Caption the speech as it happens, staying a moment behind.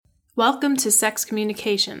Welcome to Sex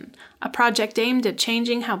Communication, a project aimed at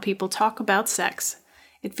changing how people talk about sex.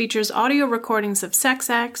 It features audio recordings of sex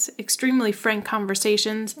acts, extremely frank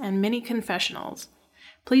conversations, and mini confessionals.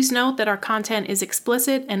 Please note that our content is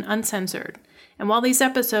explicit and uncensored, and while these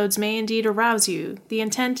episodes may indeed arouse you, the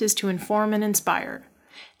intent is to inform and inspire.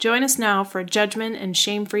 Join us now for a judgment and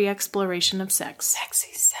shame-free exploration of sex.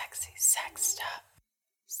 Sexy sex stuff.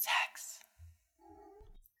 Sex.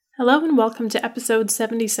 Hello and welcome to episode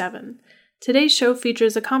 77. Today's show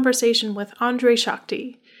features a conversation with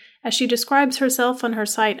Shakti. As she describes herself on her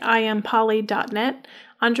site iampolly.net,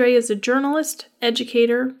 Andre is a journalist,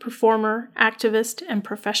 educator, performer, activist, and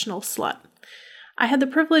professional slut. I had the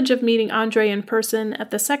privilege of meeting Andre in person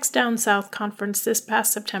at the Sex Down South conference this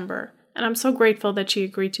past September, and I'm so grateful that she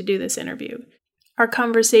agreed to do this interview. Our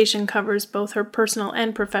conversation covers both her personal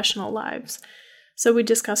and professional lives. So we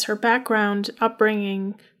discuss her background,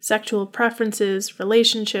 upbringing, sexual preferences,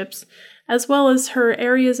 relationships, as well as her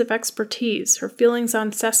areas of expertise, her feelings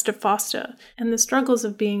on cesta fosta, and the struggles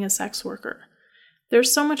of being a sex worker.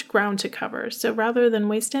 There's so much ground to cover, so rather than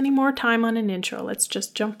waste any more time on an intro, let's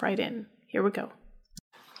just jump right in. Here we go.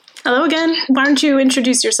 Hello again. Why don't you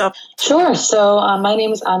introduce yourself? Sure. So my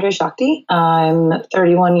name is Shakti. I'm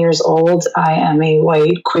 31 years old. I am a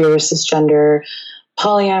white, queer, cisgender,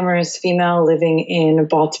 polyamorous female living in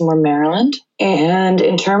Baltimore, Maryland. And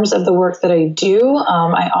in terms of the work that I do,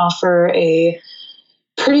 I offer a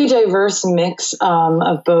pretty diverse mix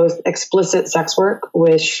of both explicit sex work,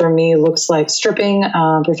 which for me looks like stripping,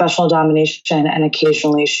 professional domination, and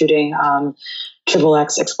occasionally shooting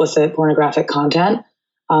XXX explicit pornographic content.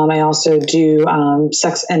 I also do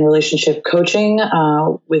sex and relationship coaching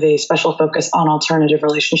with a special focus on alternative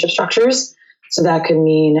relationship structures. So that could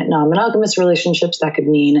mean non-monogamous relationships. That could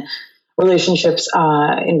mean relationships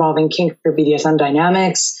involving kink or BDSM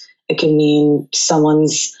dynamics. It can mean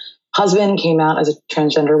someone's husband came out as a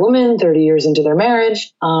transgender woman 30 years into their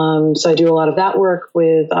marriage. So I do a lot of that work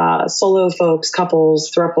with solo folks, couples,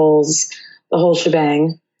 throuples, the whole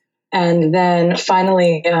shebang. And then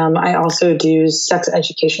finally, I also do sex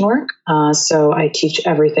education work. So I teach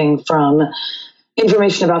everything from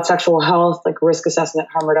information about sexual health, like risk assessment,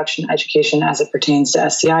 harm reduction education as it pertains to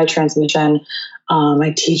STI transmission.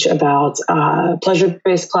 I teach about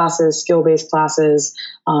pleasure-based classes, skill-based classes,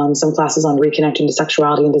 some classes on reconnecting to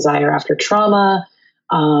sexuality and desire after trauma,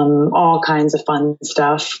 all kinds of fun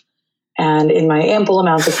stuff. And in my ample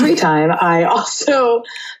amounts of free time, I also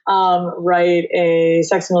write a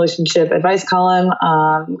sex and relationship advice column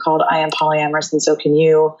called I Am Polyamorous and So Can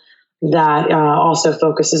You, that also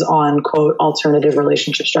focuses on, quote, alternative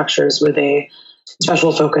relationship structures with a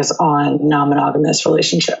special focus on non-monogamous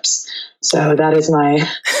relationships. So that is my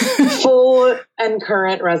full and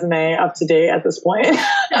current resume up to date at this point.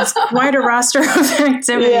 It's quite a roster of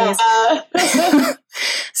activities. Yeah.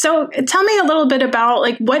 So tell me a little bit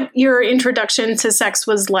about what your introduction to sex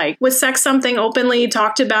was like. Was sex something openly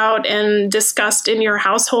talked about and discussed in your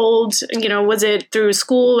household? Was it through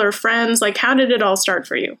school or friends? How did it all start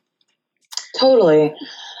for you? Totally.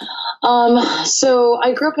 So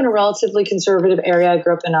I grew up in a relatively conservative area. I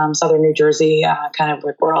grew up in southern New Jersey, kind of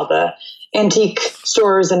where all the antique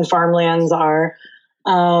stores and farmlands are.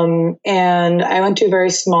 And I went to a very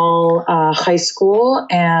small high school,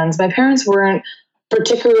 and my parents weren't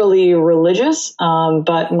particularly religious,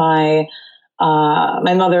 but my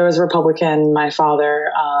mother was Republican. My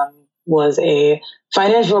father was a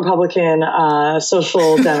financial Republican,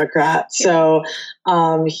 social Democrat. So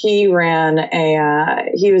he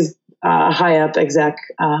was a high up exec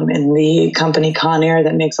in the company Con Air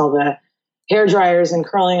that makes all the hair dryers and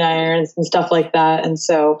curling irons and stuff like that. And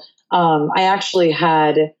so I actually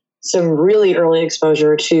had some really early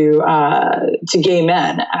exposure to gay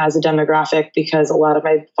men as a demographic, because a lot of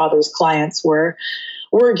my father's clients were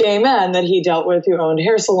gay men that he dealt with who owned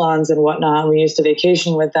hair salons and whatnot. We used to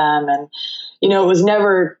vacation with them, and it was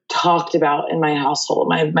never talked about in my household.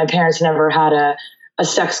 My parents never had a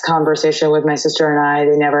sex conversation with my sister and I.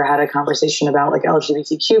 They never had a conversation about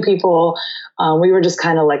LGBTQ people. We were just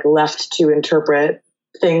kind of left to interpret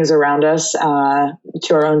things around us to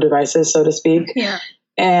our own devices, so to speak. Yeah.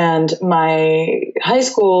 And my high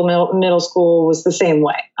school, middle school was the same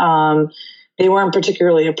way. They weren't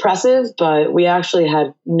particularly oppressive, but we actually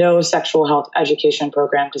had no sexual health education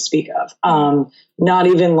program to speak of. Not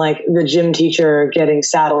even the gym teacher getting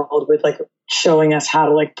saddled with showing us how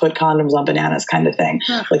to put condoms on bananas kind of thing.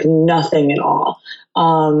 Nothing at all.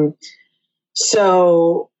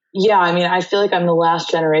 So yeah, I feel like I'm the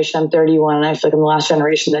last generation. I'm 31, and I feel like I'm the last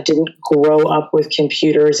generation that didn't grow up with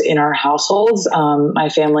computers in our households. My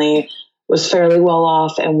family was fairly well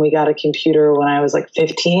off, and we got a computer when I was like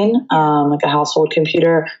 15, like a household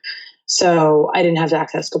computer. So I didn't have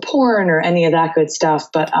access to porn or any of that good stuff,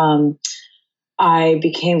 but I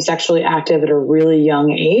became sexually active at a really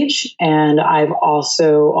young age. And I've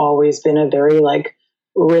also always been a very like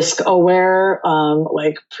risk aware,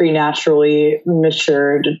 like preternaturally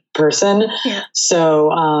matured person. Yeah.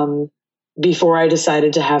 So before I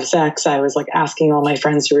decided to have sex, I was like asking all my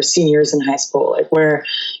friends who were seniors in high school, like where,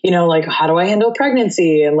 like, how do I handle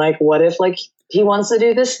pregnancy? And like, what if like he wants to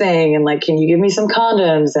do this thing? And like, can you give me some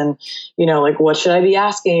condoms? And, like, what should I be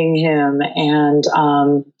asking him? And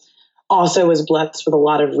also was blessed with a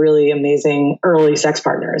lot of really amazing early sex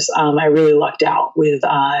partners. I really lucked out with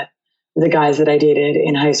the guys that I dated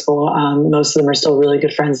in high school. Most of them are still really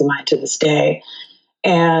good friends of mine to this day.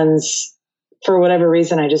 And for whatever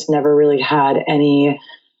reason, I just never really had any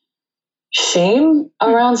shame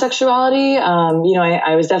around sexuality.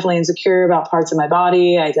 I was definitely insecure about parts of my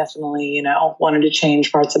body. I definitely, wanted to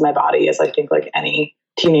change parts of my body, as I think like any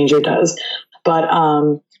teenager does. But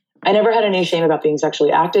I never had any shame about being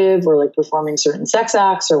sexually active or like performing certain sex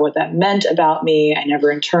acts or what that meant about me. I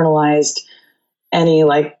never internalized any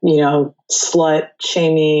like, slut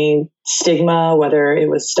shaming stigma, whether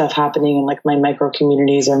it was stuff happening in like my micro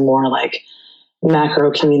communities or more like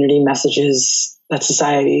macro community messages that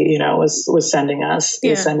society, was sending us,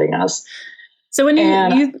 is sending us. So when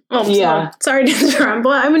sorry to interrupt,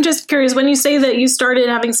 but I'm just curious, when you say that you started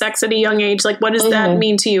having sex at a young age, like what does that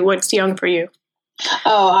mean to you? What's young for you?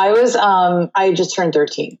 Oh, I just turned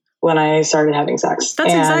 13 when I started having sex.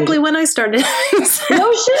 That's exactly when I started having sex.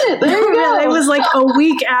 No shit. There you go. It was like a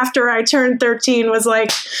week after I turned 13 was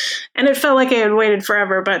like, and it felt like I had waited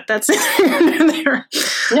forever, but that's there.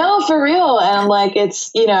 No, for real. And like,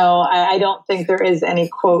 it's, I don't think there is any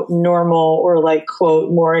quote normal or like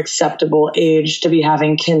quote more acceptable age to be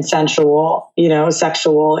having consensual,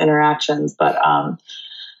 sexual interactions.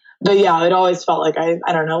 But yeah, it always felt like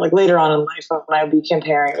I don't know, like later on in life when I would be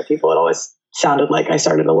comparing with people, it always sounded like I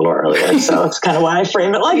started a little earlier. So it's kind of why I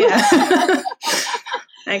frame it like that.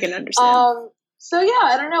 I can understand. So yeah,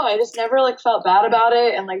 I don't know. I just never like felt bad about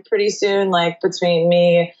it. And like pretty soon, like between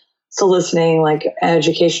me soliciting like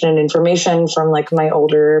education and information from like my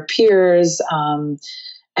older peers,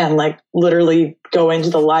 and like literally going to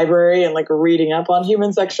the library and like reading up on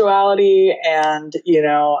human sexuality and,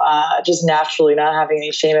 just naturally not having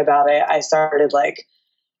any shame about it, I started like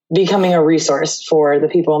becoming a resource for the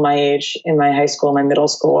people my age in my high school, my middle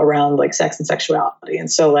school around like sex and sexuality.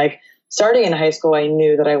 And so like starting in high school, I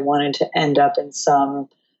knew that I wanted to end up in some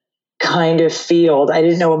kind of field. I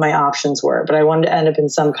didn't know what my options were, but I wanted to end up in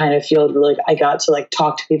some kind of field where like I got to like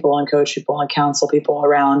talk to people and coach people and counsel people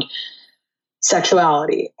around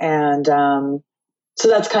sexuality. And so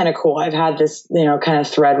that's kind of cool. I've had this, kind of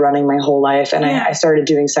thread running my whole life. And I started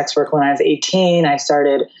doing sex work when I was 18. I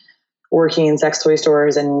started working in sex toy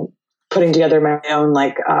stores and putting together my own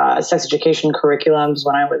like sex education curriculums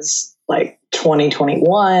when I was like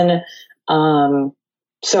 21.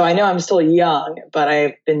 So I know I'm still young, but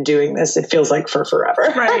I've been doing this, it feels like for forever.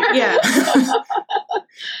 Right. Yeah.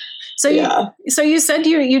 So you said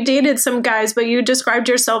you dated some guys, but you described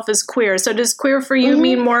yourself as queer. So does queer for you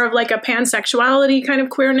mean more of like a pansexuality kind of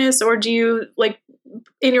queerness, or do you like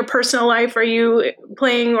in your personal life, are you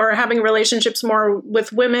playing or having relationships more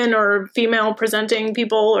with women or female presenting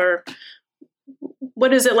people, or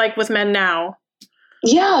what is it like with men now?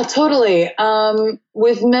 Yeah, totally.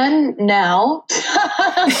 With men now,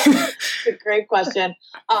 it's a great question.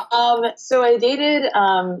 So I dated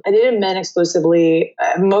men exclusively,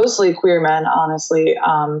 mostly queer men, honestly,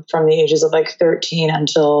 from the ages of like 13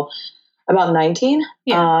 until about 19.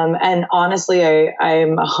 Yeah. And honestly,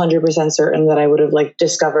 I'm 100% certain that I would have like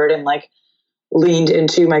discovered and like leaned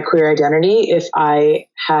into my queer identity if I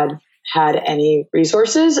had any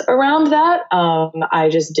resources around that. I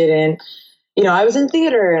just didn't. I was in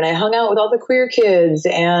theater and I hung out with all the queer kids,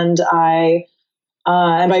 and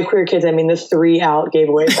and by queer kids, I mean the 3 out gay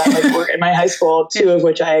boys that like were in my high school, 2 of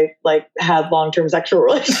which I like had long-term sexual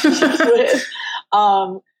relationships with.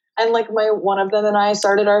 And like one of them and I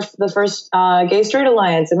started the first gay straight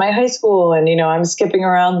alliance in my high school. And, I'm skipping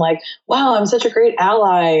around like, wow, I'm such a great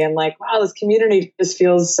ally. And like, wow, this community just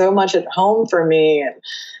feels so much at home for me. And,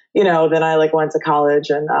 then I like went to college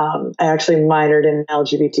and I actually minored in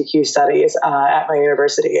LGBTQ studies at my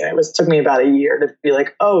university. And it took me about a year to be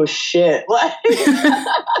like, oh shit, like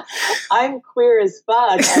I'm queer as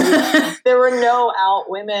fuck. There were no out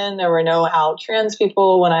women. There were no out trans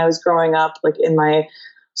people when I was growing up, like in my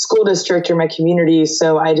school district or my community.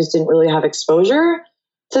 So I just didn't really have exposure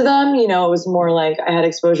to them. You know, it was more like I had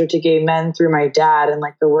exposure to gay men through my dad and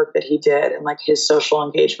like the work that he did and like his social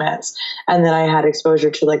engagements. And then I had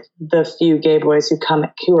exposure to like the few gay boys who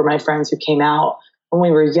were my friends who came out when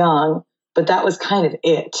we were young, but that was kind of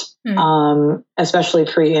it, especially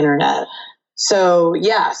pre-internet. So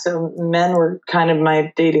yeah, so men were kind of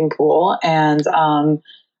my dating pool. And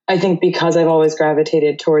I think because I've always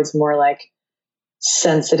gravitated towards more like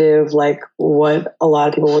sensitive, like what a lot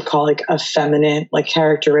of people would call like effeminate, like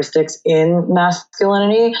characteristics in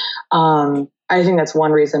masculinity. I think that's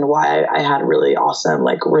one reason why I had really awesome,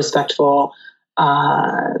 like respectful,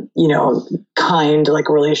 kind, like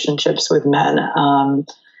relationships with men,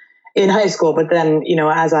 in high school. But then,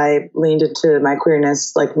 as I leaned into my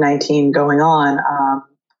queerness, like 19 going on,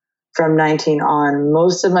 from 19 on,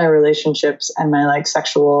 most of my relationships and my like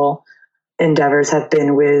sexual endeavors have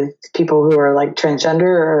been with people who are like transgender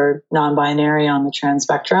or non-binary on the trans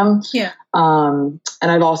spectrum. Yeah. And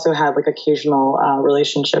I've also had like occasional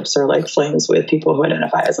relationships or like flings with people who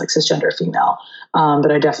identify as like cisgender female. But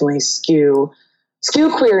I definitely skew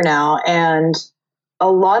queer now. And a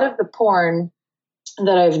lot of the porn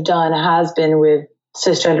that I've done has been with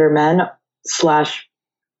cisgender men /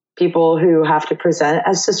 people who have to present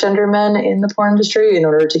as cisgender men in the porn industry in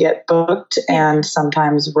order to get booked and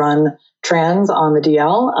sometimes run trans on the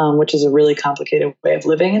DL, which is a really complicated way of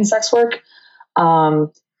living in sex work.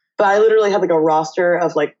 But I literally have like a roster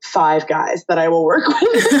of like 5 guys that I will work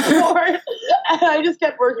with for. And I just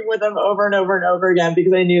kept working with them over and over and over again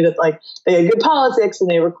because I knew that like they had good politics and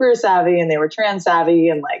they were queer savvy and they were trans savvy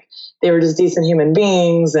and like they were just decent human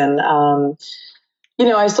beings. And,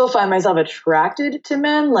 I still find myself attracted to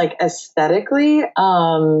men like aesthetically.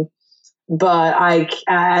 But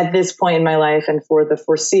at this point in my life and for the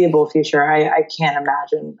foreseeable future, I can't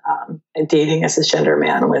imagine dating a cisgender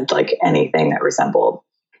man with like anything that resembled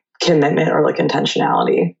commitment or like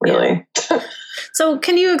intentionality, really. Yeah. So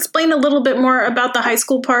can you explain a little bit more about the high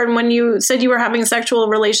school part and when you said you were having sexual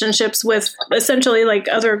relationships with essentially like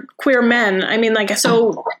other queer men? I mean, like,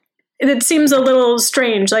 so it seems a little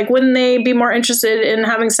strange. Like, wouldn't they be more interested in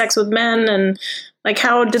having sex with men? And like,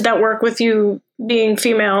 how did that work with you being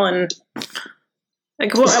female? And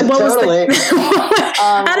like, what totally. was the,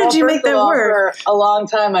 how did you make that work? For a long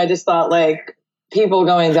time, I just thought like people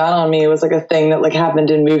going down on me was like a thing that like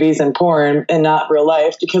happened in movies and porn and not real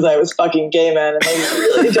life because I was fucking gay men and they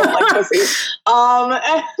really don't like pussy. And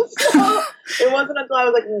so it wasn't until I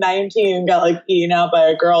was like 19 and got like eaten out by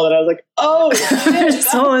a girl that I was like, oh, shit,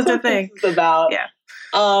 that's what the thing is about. Yeah.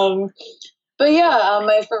 But yeah,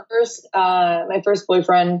 my first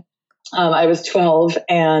boyfriend, I was 12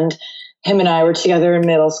 and him and I were together in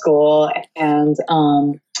middle school and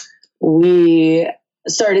we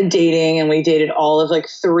started dating and we dated all of like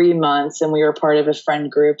 3 months and we were part of a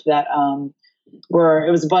friend group that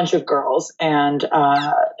it was a bunch of girls and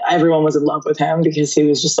everyone was in love with him because he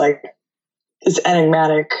was just like this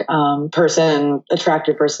enigmatic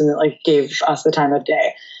attractive person that like gave us the time of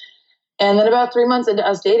day. And then about 3 months into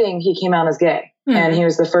us dating, he came out as gay. Mm-hmm. And he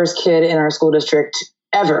was the first kid in our school district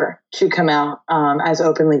ever to come out as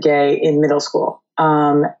openly gay in middle school.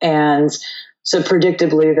 And so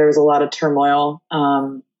predictably, there was a lot of turmoil.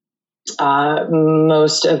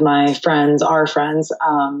 Most of my friends, our friends,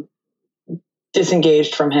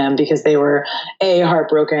 disengaged from him because they were A,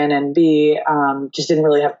 heartbroken, and B, just didn't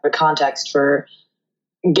really have a context for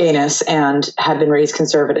gayness and had been raised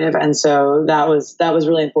conservative. And so that was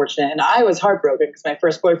really unfortunate. And I was heartbroken because my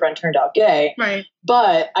first boyfriend turned out gay. Right.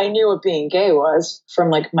 But I knew what being gay was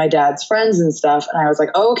from like my dad's friends and stuff. And I was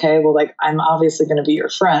like, oh, okay, well, like I'm obviously going to be your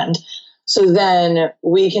friend. So then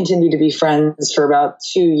we continued to be friends for about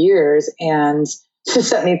 2 years and to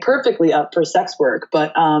set me perfectly up for sex work.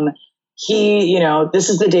 But he, this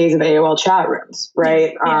is the days of AOL chat rooms,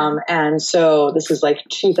 right? Yeah. And so this is like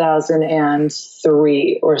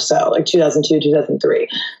 2003 or so, like 2002, 2003.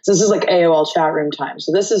 So this is like AOL chat room time.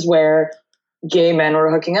 So this is where gay men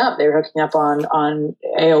were hooking up. They were hooking up on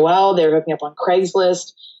AOL. They were hooking up on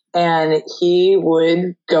Craigslist. And he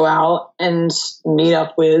would go out and meet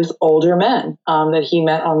up with older men that he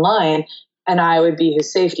met online, and I would be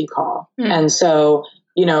his safety call. Mm. And so,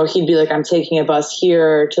 he'd be like, I'm taking a bus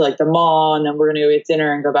here to like the mall, and then we're going to eat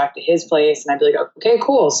dinner and go back to his place. And I'd be like, okay,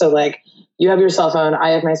 cool. So like, you have your cell phone. I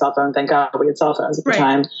have my cell phone. Thank God we had cell phones at the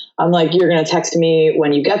time. I'm like, you're going to text me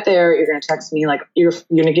when you get there. You're going to text me, like, you're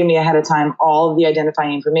going to give me ahead of time all of the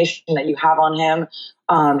identifying information that you have on him,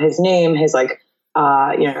 his name, his like,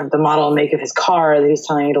 the model and make of his car that he's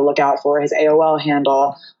telling you to look out for, his AOL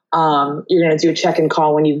handle. You're going to do a check and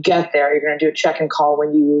call when you get there. You're going to do a check and call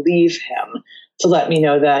when you leave him to let me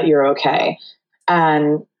know that you're okay.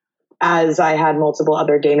 And as I had multiple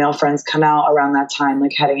other gay male friends come out around that time,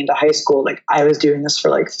 like heading into high school, like I was doing this for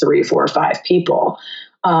like 3, 4, 5 people.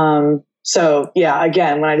 So yeah,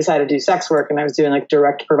 again, when I decided to do sex work and I was doing like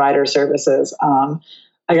direct provider services,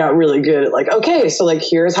 I got really good at like, okay, so like,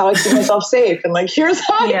 here's how I keep myself safe. And like, here's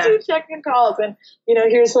how I do check-in calls. And,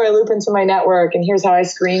 here's who I loop into my network, and here's how I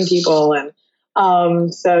screen people. And,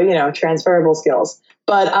 so, transferable skills.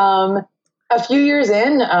 But, a few years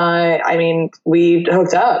in, we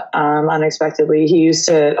hooked up, unexpectedly. He used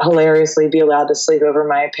to hilariously be allowed to sleep over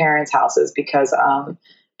my parents' houses because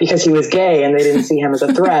he was gay and they didn't see him as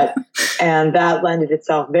a threat. And that lended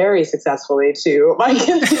itself very successfully to my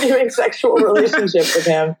continuing sexual relationship with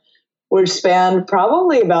him, which spanned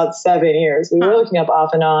probably about 7 years. We were hooking up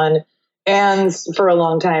off and on, and for a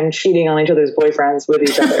long time cheating on each other's boyfriends with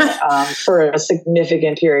each other for a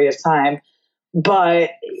significant period of time.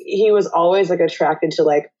 But he was always like attracted to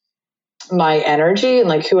like my energy and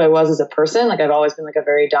like who I was as a person. Like I've always been like a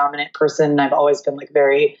very dominant person. I've always been like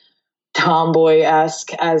very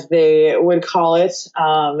tomboy-esque, as they would call it,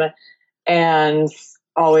 and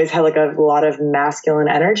always had like a lot of masculine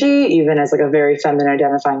energy, even as like a very feminine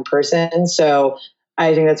identifying person. So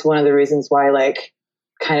I think that's one of the reasons why like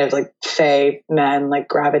kind of like fae men like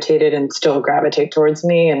gravitated and still gravitate towards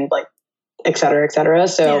me, and like et cetera, et cetera.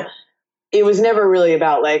 So it was never really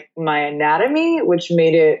about like my anatomy, which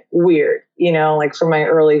made it weird, like for my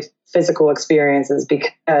early physical experiences,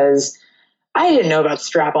 because I didn't know about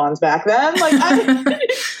strap-ons back then. Like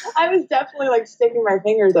I was definitely like sticking my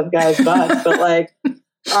fingers up guys' butts, but like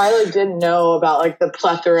I like didn't know about like the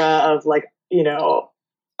plethora of like,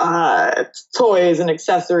 toys and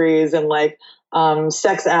accessories and like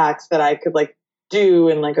sex acts that I could like do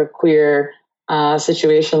in like a queer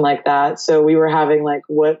situation like that. So we were having like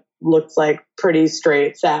what looked like pretty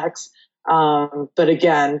straight sex. But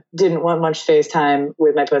again, didn't want much FaceTime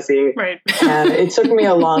with my pussy. Right. And it took me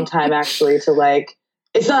a long time actually to like,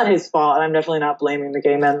 it's not his fault. And I'm definitely not blaming the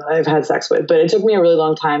gay men that I've had sex with, but it took me a really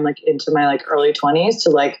long time, like into my like early 20s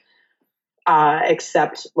to like,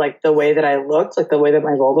 accept like the way that I looked, like the way that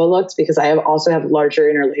my vulva looked, because I also have larger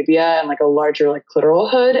inner labia and like a larger like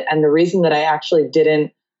clitoral hood. And the reason that I actually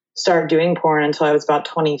didn't start doing porn until I was about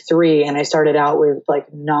 23 and I started out with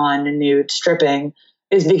like non-nude stripping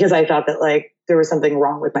is because I thought that like there was something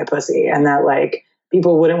wrong with my pussy and that like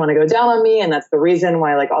people wouldn't want to go down on me. And that's the reason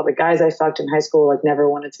why like all the guys I fucked in high school like never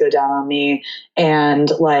wanted to go down on me. And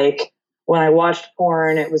like when I watched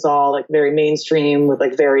porn, it was all like very mainstream with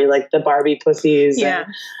like very like the Barbie pussies. Yeah.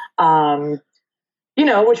 And,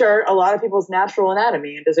 which are a lot of people's natural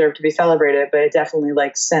anatomy and deserve to be celebrated. But it definitely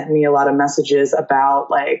like sent me a lot of messages about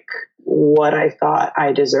like what I thought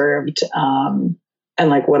I deserved, and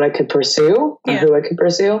like what I could pursue and who I could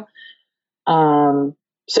pursue.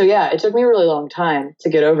 So yeah, it took me a really long time to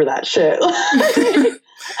get over that shit.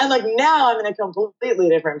 And like now I'm in a completely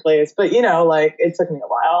different place, but like it took me a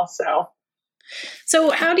while.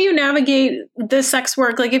 So how do you navigate the sex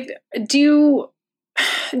work? Like do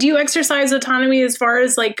you exercise autonomy as far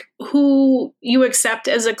as like who you accept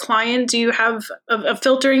as a client? Do you have a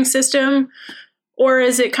filtering system? Or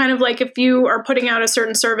is it kind of like if you are putting out a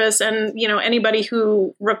certain service and, anybody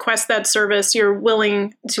who requests that service, you're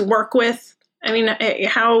willing to work with? I mean,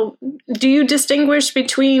 how do you distinguish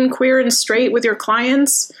between queer and straight with your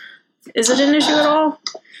clients? Is it an issue at all?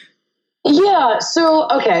 Yeah. So,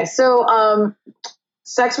 okay. So,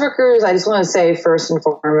 sex workers, I just want to say first and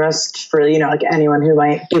foremost for, like anyone who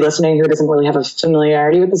might be listening who doesn't really have a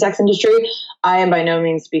familiarity with the sex industry, I am by no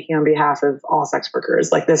means speaking on behalf of all sex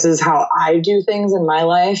workers. Like this is how I do things in my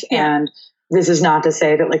life. Yeah. And this is not to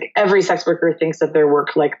say that like every sex worker thinks that their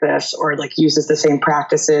work like this or like uses the same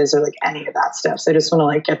practices or like any of that stuff. So I just want to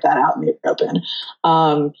like get that out in the open.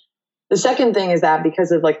 The second thing is that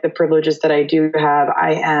because of like the privileges that I do have,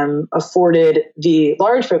 I am afforded the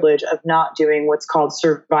large privilege of not doing what's called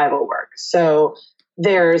survival work. So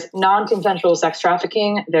there's non-consensual sex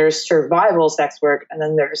trafficking, there's survival sex work, and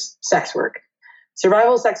then there's sex work.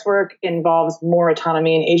 Survival sex work involves more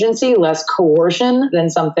autonomy and agency, less coercion than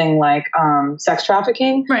something like sex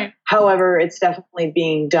trafficking. Right. However, it's definitely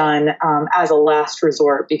being done as a last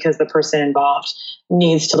resort because the person involved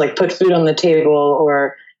needs to like put food on the table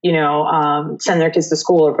or send their kids to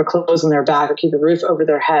school or put clothes on their back or keep a roof over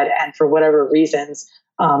their head. And for whatever reasons,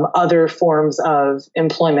 other forms of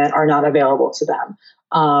employment are not available to them.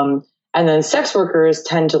 And then sex workers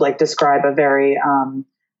tend to like describe a very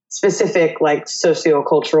specific like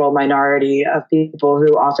sociocultural minority of people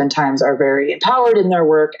who oftentimes are very empowered in their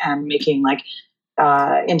work and making like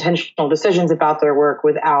intentional decisions about their work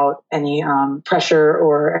without any pressure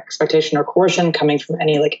or expectation or coercion coming from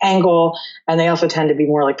any like angle. And they also tend to be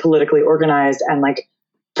more like politically organized and like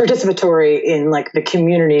participatory in like the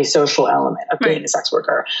community social element of being a sex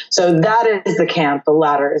worker. So that is the camp. The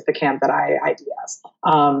latter is the camp that I IDS.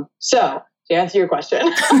 So to answer your question,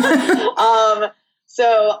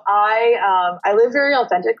 so I live very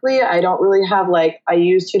authentically. I don't really have like, I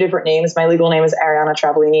use two different names. My legal name is Ariana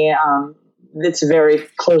Travolini. It's very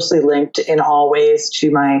closely linked in all ways to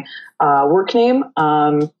my work name.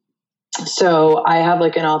 So I have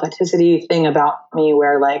like an authenticity thing about me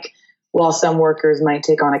where like, while some workers might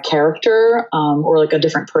take on a character or like a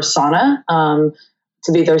different persona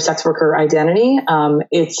to be their sex worker identity,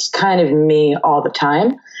 it's kind of me all the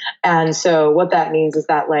time. And so what that means is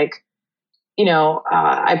that like, you know,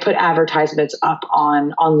 I put advertisements up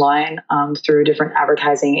online through different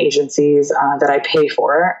advertising agencies that I pay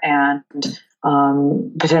for, and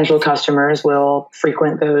potential customers will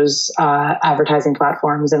frequent those advertising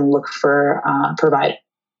platforms and look for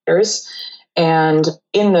providers. And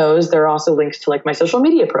in those, there are also links to like my social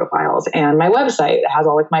media profiles and my website that has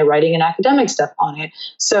all like my writing and academic stuff on it.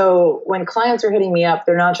 So when clients are hitting me up,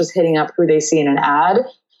 they're not just hitting up who they see in an ad.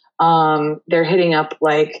 They're hitting up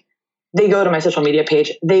like, they go to my social media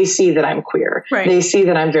page. They see that I'm queer. Right. They see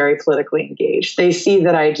that I'm very politically engaged. They see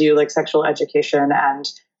that I do like sexual education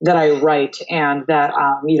and that I write and that,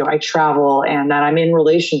 you know, I travel and that I'm in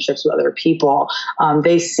relationships with other people.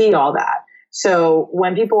 They see all that. So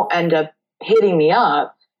when people end up hitting me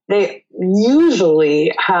up, they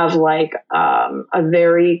usually have like a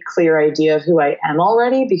very clear idea of who I am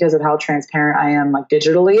already because of how transparent I am like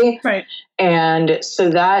digitally. Right. And so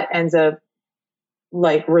that ends up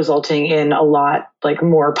like resulting in a lot like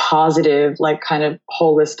more positive, like kind of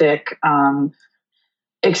holistic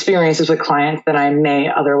experiences with clients than I may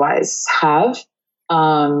otherwise have.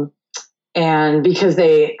 And because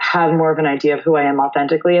they have more of an idea of who I am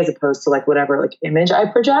authentically, as opposed to like whatever like image I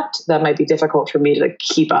project, that might be difficult for me to like,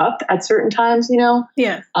 keep up at certain times, you know?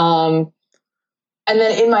 Yeah. And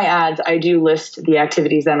then in my ads, I do list the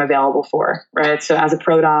activities that I'm available for, right? So as a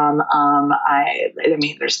pro dom, I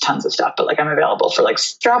mean, there's tons of stuff, but like I'm available for like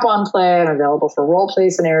strap-on play, I'm available for role play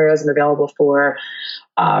scenarios, I'm available for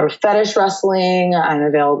fetish wrestling, I'm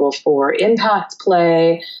available for impact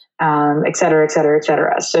play, et cetera, et cetera, et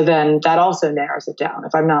cetera. So then that also narrows it down.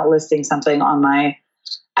 If I'm not listing something on my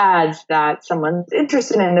ads that someone's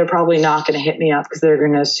interested in, they're probably not going to hit me up because they're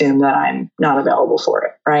going to assume that I'm not available for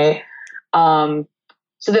it, right?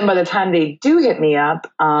 So then by the time they do hit me up,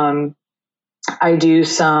 I do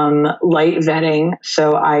some light vetting.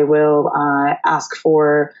 So I will ask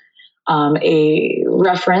for a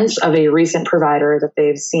reference of a recent provider that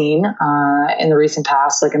they've seen in the recent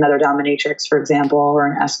past, like another dominatrix, for example, or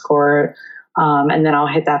an escort. And then I'll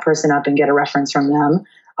hit that person up and get a reference from them.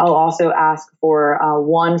 I'll also ask for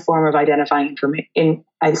one form of identifying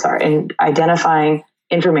identifying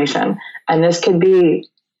information. And this could be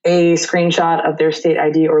a screenshot of their state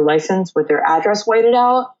ID or license with their address whited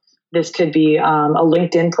out. This could be a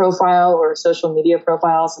LinkedIn profile or a social media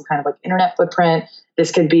profile, some kind of like internet footprint.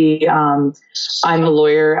 This could be, I'm a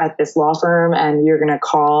lawyer at this law firm and you're going to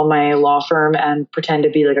call my law firm and pretend to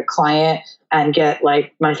be like a client and get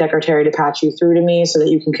like my secretary to patch you through to me so that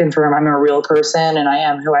you can confirm I'm a real person and I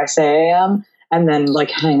am who I say I am, and then like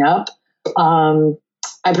hang up.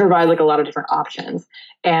 I provide like a lot of different options.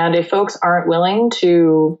 And if folks aren't willing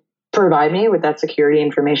to provide me with that security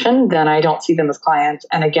information, then I don't see them as clients.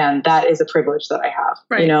 And again, that is a privilege that I have.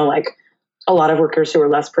 Right. You know, like a lot of workers who are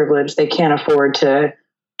less privileged, they can't afford to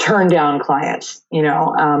turn down clients, you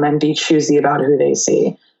know, and be choosy about who they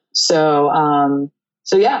see.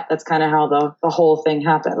 So yeah, that's kind of how the whole thing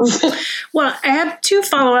happens. Well, I have two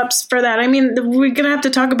follow-ups for that. I mean, we're going to have to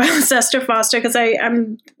talk about Sester Foster because I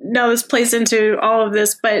know this plays into all of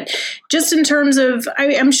this, but just in terms of,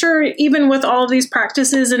 I'm sure even with all of these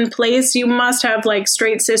practices in place, you must have like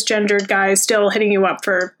straight cisgendered guys still hitting you up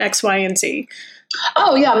for X, Y, and Z.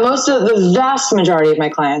 Oh yeah, the vast majority of my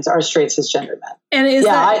clients are straight cisgender men. And is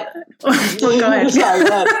that? Well, go ahead. Sorry,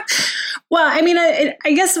 go ahead. Well, I mean,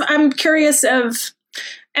 I guess I'm curious of.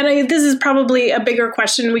 And this is probably a bigger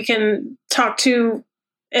question we can talk to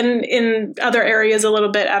in other areas a little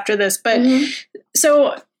bit after this. But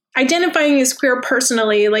so identifying as queer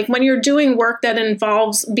personally, like when you're doing work that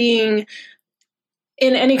involves being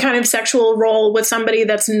in any kind of sexual role with somebody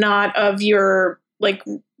that's not of your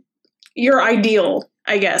ideal,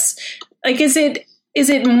 I guess, like, is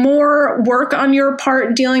it more work on your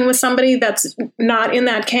part dealing with somebody that's not in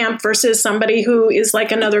that camp versus somebody who is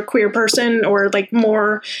like another queer person or like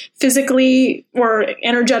more physically or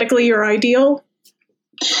energetically your ideal?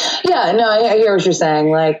 Yeah, no, I hear what you're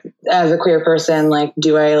saying. Like, as a queer person, like,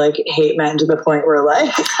 do I like hate men to the point where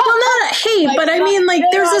like, well, not hate, like, but I mean, like,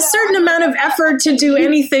 there's a certain amount of effort to do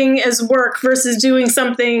anything as work versus doing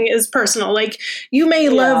something as personal. Like, you may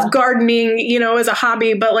love gardening, you know, as a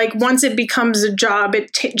hobby, but like once it becomes a job,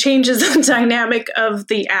 it changes the dynamic of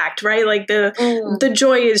the act, right? Like the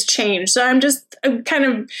joy is changed. So I'm kind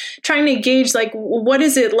of trying to gauge, like, what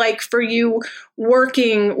is it like for you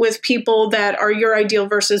working with people that are your ideal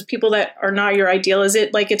versus people that are not your ideal? Is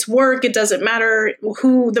it like it's work? It doesn't matter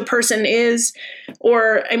who the person is?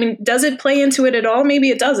 Or, I mean, does it play into it at all? Maybe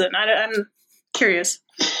it doesn't. I'm curious.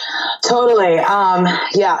 Totally.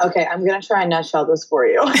 Yeah. Okay. I'm going to try and nutshell this for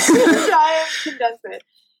you. Try and condense it.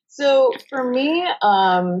 So for me,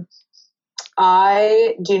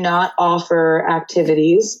 I do not offer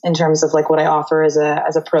activities in terms of like what I offer as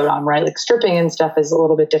a pro-dom, right? Like stripping and stuff is a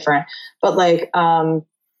little bit different, but like,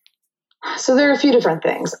 so there are a few different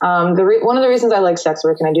things. One of the reasons I like sex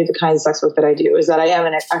work and I do the kinds of sex work that I do is that I am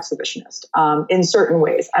an exhibitionist, in certain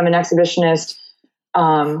ways. I'm an exhibitionist,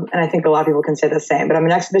 and I think a lot of people can say the same, but I'm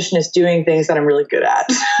an exhibitionist doing things that I'm really good at,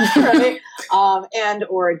 right? And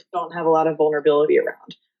or don't have a lot of vulnerability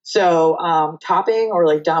around. So topping or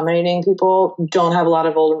like dominating people don't have a lot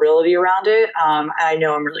of vulnerability around it. I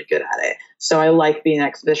know I'm really good at it. So I like being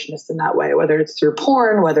an exhibitionist in that way, whether it's through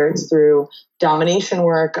porn, whether it's through domination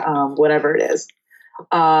work, whatever it is.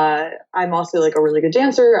 I'm also like a really good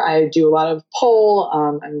dancer. I do a lot of pole.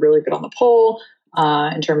 I'm really good on the pole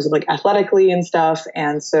in terms of like athletically and stuff.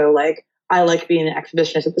 And so like I like being an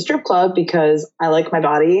exhibitionist at the strip club because I like my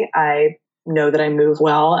body. I know that I move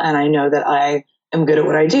well and I know that I am good at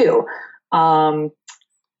what I do. I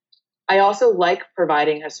also like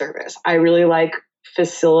providing a service. I really like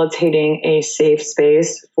facilitating a safe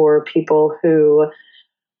space for people who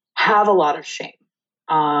have a lot of shame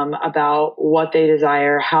about what they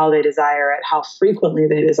desire, how they desire it, how frequently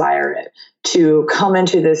they desire it, to come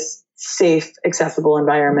into this safe, accessible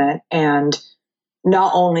environment and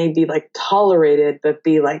not only be like tolerated, but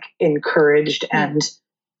be like encouraged and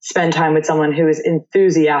spend time with someone who is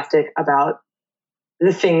enthusiastic about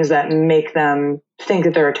the things that make them think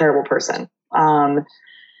that they're a terrible person.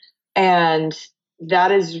 And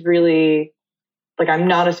that is really, like, I'm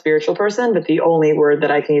not a spiritual person, but the only word that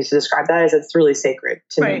I can use to describe that is it's really sacred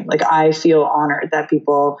to me. Like, I feel honored that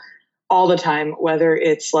people all the time, whether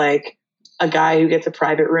it's like a guy who gets a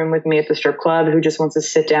private room with me at the strip club who just wants to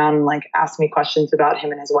sit down and like ask me questions about him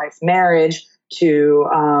and his wife's marriage,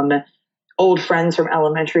 to old friends from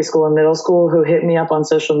elementary school and middle school who hit me up on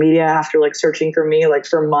social media after like searching for me like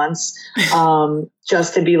for months,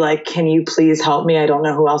 just to be like, can you please help me? I don't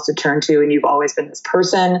know who else to turn to. And you've always been this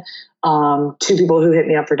person. To people who hit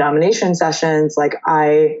me up for domination sessions. Like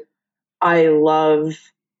I love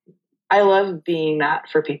being that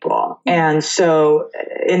for people. And so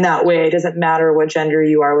in that way, it doesn't matter what gender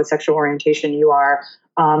you are, what sexual orientation you are.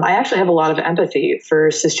 I actually have a lot of empathy for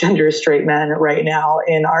cisgender straight men right now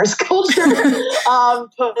in our culture.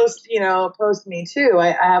 Post Me Too.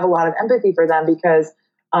 I have a lot of empathy for them because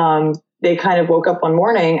they kind of woke up one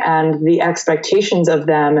morning and the expectations of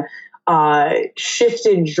them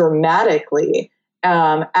shifted dramatically,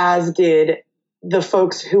 as did the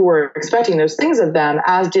folks who were expecting those things of them,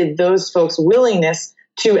 as did those folks' willingness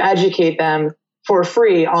to educate them for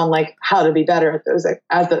free on like how to be better at those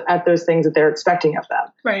at those things that they're expecting of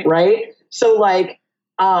them. Right. So like,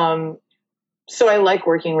 so I like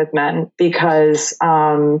working with men because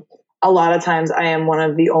a lot of times I am one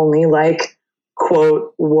of the only like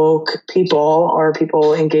quote woke people or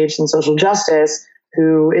people engaged in social justice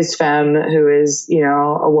who is femme, who is, you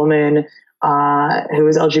know, a woman, who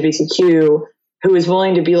is LGBTQ, who is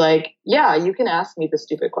willing to be like, yeah, you can ask me the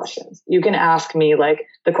stupid questions. You can ask me like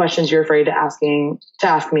the questions you're afraid to ask me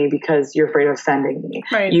because you're afraid of offending me.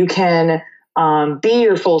 You can be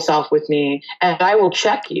your full self with me, and I will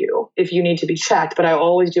check you if you need to be checked, but I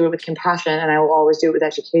always do it with compassion and I will always do it with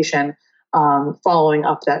education, following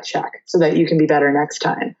up that check so that you can be better next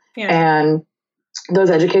time. And those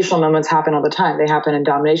educational moments happen all the time. They happen in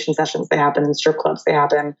domination sessions. They happen in strip clubs. They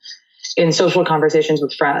happen in social conversations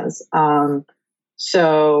with friends.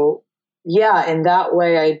 So yeah, in that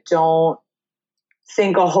way, I don't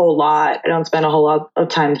think a whole lot. I don't spend a whole lot of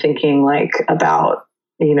time thinking like about,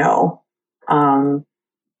 you know,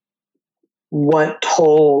 what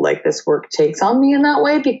toll like this work takes on me in that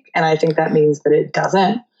way. And I think that means that it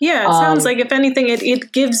doesn't. Yeah, it sounds like if anything,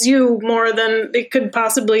 it gives you more than it could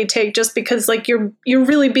possibly take, just because like you're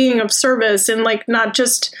really being of service in like not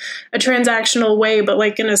just a transactional way, but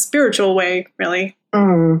like in a spiritual way, really.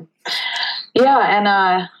 Yeah,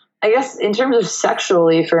 and I guess in terms of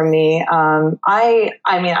sexually for me, I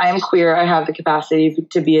mean, I am queer. I have the capacity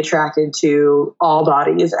to be attracted to all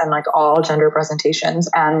bodies and like all gender presentations.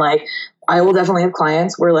 And like, I will definitely have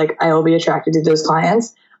clients where like, I will be attracted to those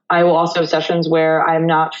clients. I will also have sessions where I'm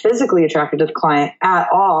not physically attracted to the client at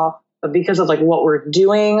all, but because of like what we're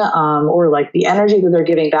doing, or like the energy that they're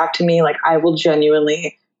giving back to me, like I will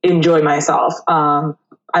genuinely enjoy myself.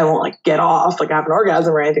 I won't like get off, like have an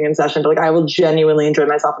orgasm or anything in session, but like I will genuinely enjoy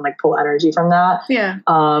myself and like pull energy from that. Yeah.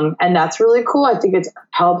 And that's really cool. I think it's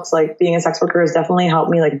helped, like being a sex worker has definitely helped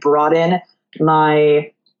me like broaden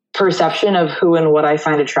my perception of who and what I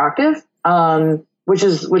find attractive. Which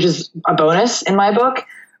is a bonus in my book.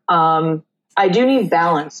 I do need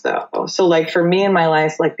balance though. So like for me in my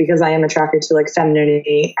life, like because I am attracted to like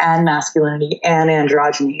femininity and masculinity and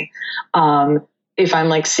androgyny, if I'm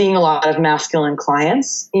like seeing a lot of masculine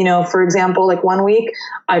clients, you know, for example, like one week,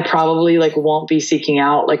 I probably like won't be seeking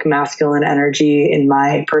out like masculine energy in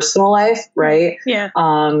my personal life. Right. Yeah.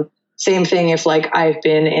 Same thing if like I've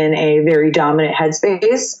been in a very dominant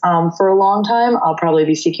headspace, for a long time, I'll probably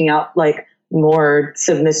be seeking out like more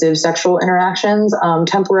submissive sexual interactions,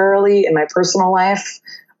 temporarily in my personal life.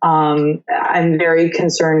 I'm very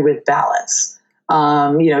concerned with balance.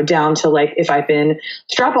 You know, down to like, if I've been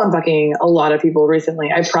strap-on fucking a lot of people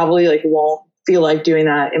recently, I probably like won't feel like doing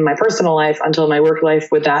that in my personal life until my work life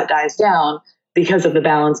with that dies down because of the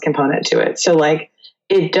balance component to it. So like,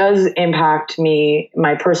 it does impact me,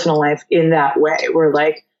 my personal life in that way where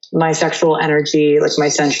like my sexual energy, like my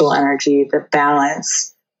sensual energy, the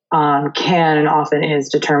balance, can and often is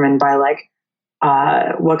determined by like,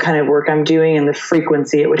 what kind of work I'm doing and the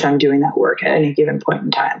frequency at which I'm doing that work at any given point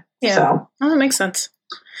in time. Yeah. So, that makes sense.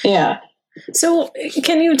 Yeah. So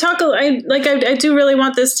can you talk, I do really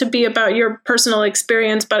want this to be about your personal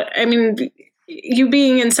experience, but I mean, you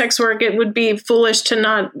being in sex work, it would be foolish to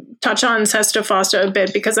not touch on Sesta Fosta a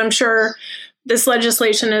bit, because I'm sure this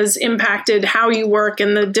legislation has impacted how you work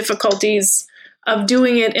and the difficulties of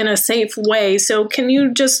doing it in a safe way. So can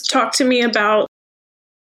you just talk to me about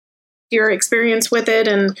your experience with it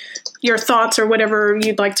and your thoughts or whatever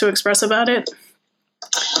you'd like to express about it?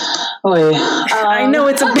 I know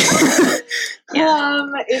it's a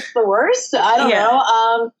it's the worst. I don't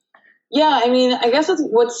know. Yeah, I mean, I guess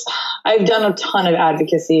I've done a ton of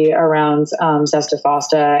advocacy around Sesta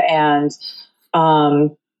Fosta, and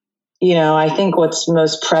you know, I think what's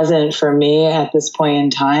most present for me at this point in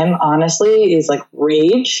time, honestly, is like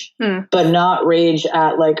rage, but not rage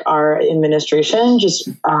at like our administration, just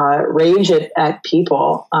rage at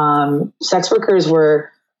people. Sex workers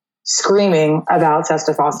were screaming about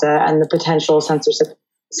Sesta Fosta and the potential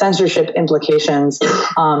censorship implications,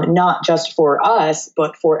 not just for us,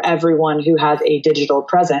 but for everyone who has a digital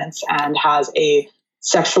presence and has a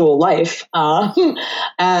sexual life.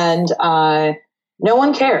 And no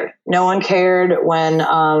one cared. No one cared when,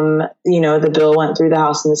 you know, the bill went through the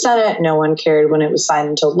House and the Senate. No one cared when it was signed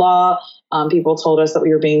into law. People told us that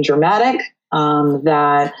we were being dramatic,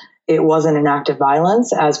 that it wasn't an act of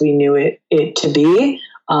violence as we knew it to be.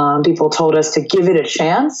 People told us to give it a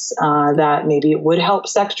chance, that maybe it would help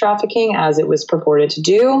sex trafficking as it was purported to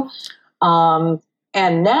do. And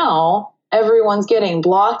now everyone's getting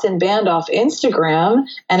blocked and banned off Instagram,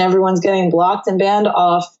 and everyone's getting blocked and banned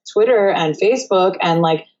off Twitter and Facebook, and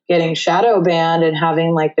like getting shadow banned and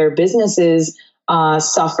having like their businesses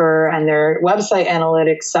suffer and their website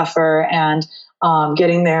analytics suffer, and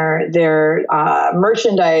getting their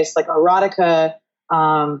merchandise like erotica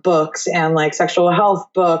books and like sexual health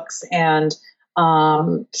books and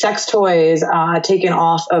sex toys taken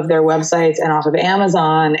off of their websites and off of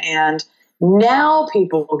Amazon. And now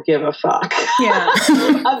people will give a fuck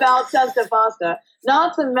about Sesta Fosta.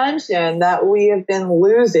 Not to mention that we have been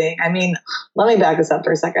losing. I mean, let me back this up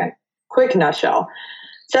for a second. Quick nutshell.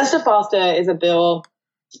 Sesta Fosta is a bill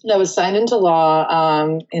that was signed into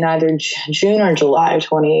law in either June or July of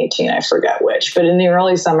 2018. I forget which, but in the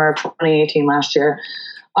early summer of 2018 last year,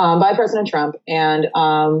 by President Trump. And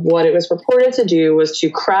what it was purported to do was to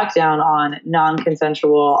crack down on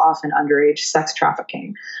non-consensual, often underage sex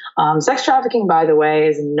trafficking. Sex trafficking, by the way,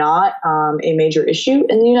 is not a major issue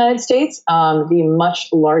in the United States. The much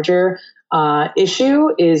larger issue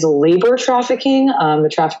is labor trafficking, the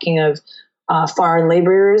trafficking of foreign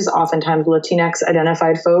laborers, oftentimes Latinx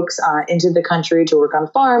identified folks, into the country to work on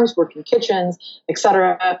farms, work in kitchens,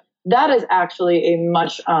 etc. That is actually a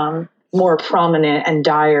much more prominent and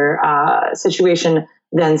dire situation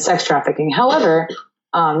than sex trafficking. However,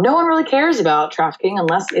 no one really cares about trafficking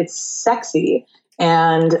unless it's sexy.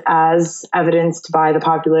 And as evidenced by the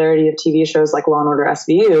popularity of TV shows like Law and Order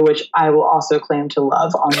SVU, which I will also claim to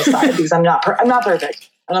love on the side because I'm not perfect.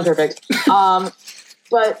 I'm not perfect.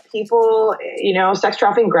 But people, sex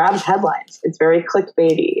trafficking grabs headlines. It's very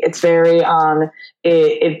clickbaity. It's very,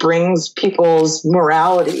 it brings people's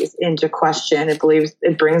moralities into question.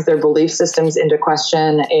 It brings their belief systems into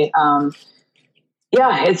question.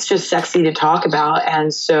 It's just sexy to talk about.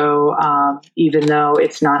 And so, even though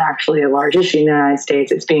it's not actually a large issue in the United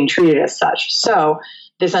States, it's being treated as such. So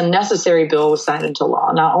this unnecessary bill was signed into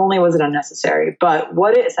law. Not only was it unnecessary, but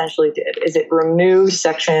what it essentially did is it removed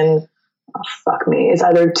section, it's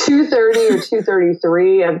either 230 or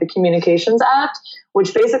 233 of the Communications Act,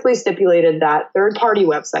 which basically stipulated that third-party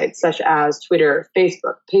websites such as Twitter,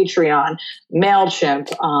 Facebook, Patreon,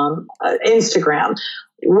 MailChimp, Instagram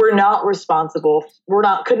could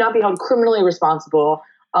not be held criminally responsible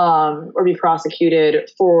or be prosecuted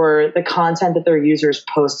for the content that their users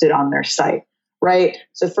posted on their site, right?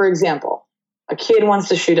 So, for example, a kid wants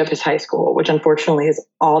to shoot up his high school, which unfortunately is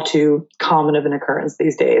all too common of an occurrence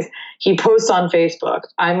these days. He posts on Facebook,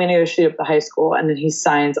 I'm going to go shoot up the high school, and then he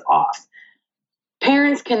signs off.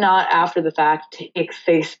 Parents cannot, after the fact, take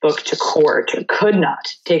Facebook to court, or could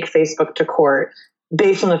not take Facebook to court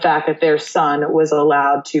based on the fact that their son was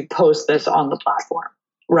allowed to post this on the platform,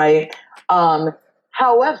 right?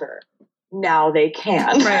 However, now they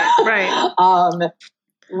can. Right.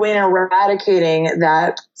 When eradicating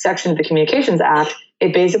that section of the Communications Act,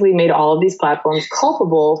 it basically made all of these platforms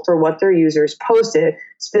culpable for what their users posted,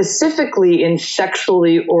 specifically in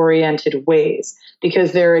sexually oriented ways.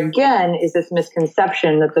 Because there again is this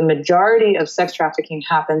misconception that the majority of sex trafficking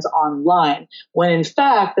happens online, when in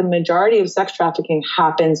fact the majority of sex trafficking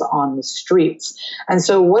happens on the streets. And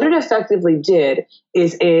so what it effectively did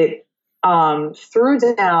is it threw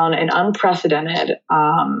down an unprecedented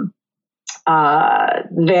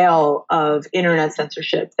veil of internet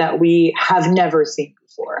censorship that we have never seen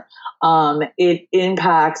before.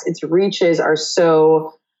 Its reaches are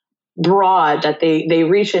so broad that they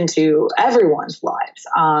reach into everyone's lives.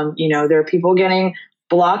 There are people getting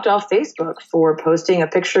blocked off Facebook for posting a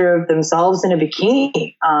picture of themselves in a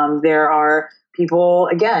bikini. There are people,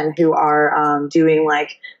 again, who are doing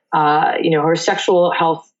or sexual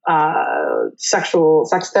health, sexual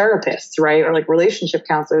sex therapists, right? Or like relationship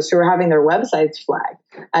counselors who are having their websites flagged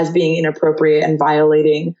as being inappropriate and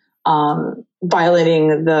violating the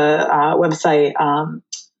website,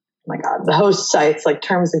 the host sites, like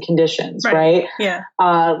terms and conditions, right? Yeah.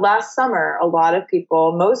 Last summer,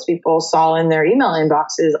 most people saw in their email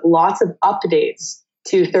inboxes lots of updates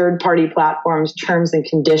to third-party platforms' terms and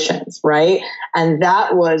conditions, right? And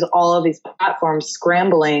that was all of these platforms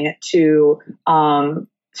scrambling to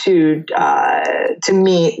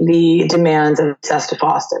meet the demands of Sesta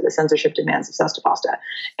Fosta, the censorship demands of Sesta Fosta.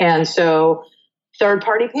 And so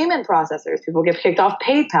third-party payment processors, people get kicked off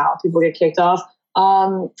PayPal, people get kicked off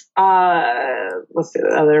what's the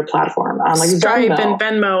other platform? Like Stripe Venmo, and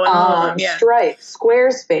Venmo and all of them, yeah. Stripe,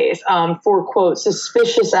 Squarespace, for quote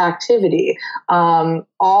suspicious activity,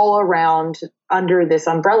 all around under this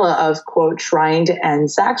umbrella of quote trying to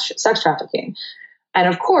end sex trafficking. And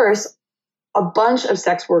of course, a bunch of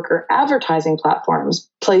sex worker advertising platforms,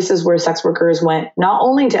 places where sex workers went not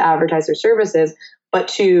only to advertise their services, but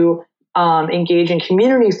to engage in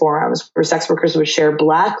community forums where sex workers would share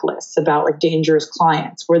blacklists about like dangerous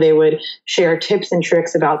clients, where they would share tips and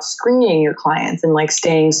tricks about screening your clients and like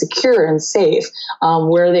staying secure and safe,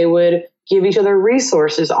 where they would give each other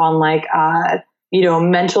resources on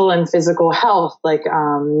mental and physical health, like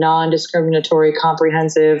non-discriminatory,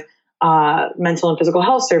 comprehensive mental and physical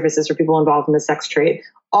health services for people involved in the sex trade.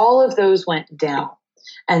 All of those went down.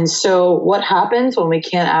 And so what happens when we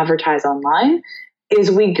can't advertise online is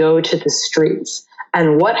we go to the streets.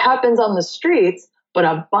 And what happens on the streets, but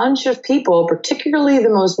a bunch of people, particularly the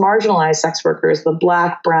most marginalized sex workers, the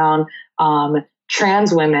Black, brown,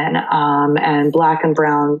 trans women, and Black and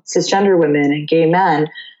brown cisgender women and gay men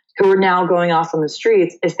who are now going off on the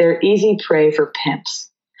streets, is they're easy prey for pimps.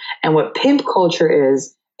 And what pimp culture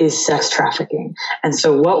is sex trafficking. And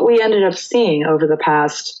so what we ended up seeing over the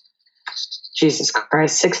past,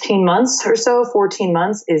 16 months or so, 14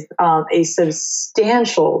 months, is a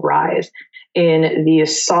substantial rise in the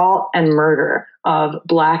assault and murder of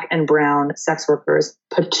Black and brown sex workers,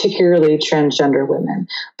 particularly transgender women,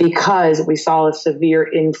 because we saw a severe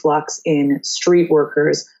influx in street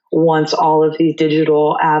workers once all of these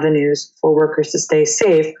digital avenues for workers to stay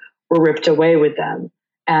safe were ripped away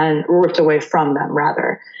from them,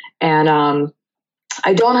 rather. And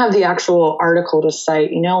I don't have the actual article to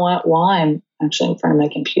cite. You know what? While I'm actually in front of my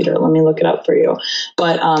computer, let me look it up for you.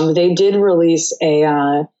 But they did release they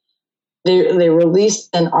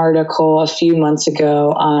released an article a few months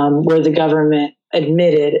ago where the government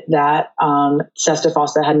admitted that Sesta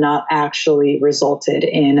Fosta had not actually resulted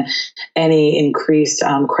in any increased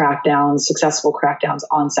crackdowns, successful crackdowns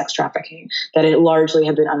on sex trafficking, that it largely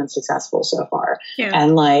had been unsuccessful so far. Yeah.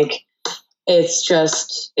 And like, it's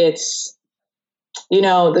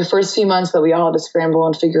the first few months that we all had to scramble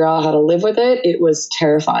and figure out how to live with it, it was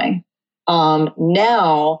terrifying.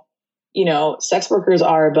 Now, sex workers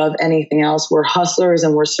are above anything else. We're hustlers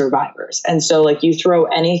and we're survivors. And so like you throw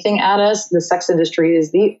anything at us, the sex industry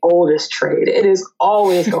is the oldest trade. It is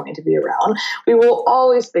always going to be around. We will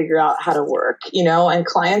always figure out how to work, and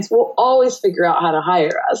clients will always figure out how to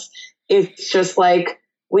hire us. It's just like,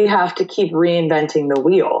 we have to keep reinventing the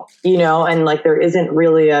wheel, and like, there isn't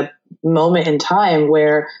really a moment in time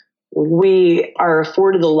where we are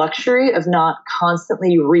afforded the luxury of not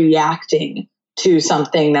constantly reacting to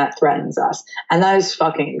something that threatens us. And that is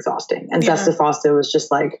fucking exhausting. And Sesta Fosta was just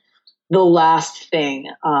like the last thing,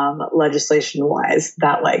 legislation wise,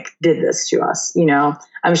 that like did this to us.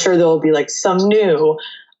 I'm sure there will be like some new,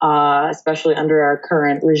 especially under our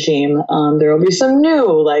current regime, there will be some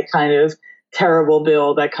new like kind of terrible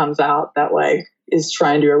bill that comes out that like is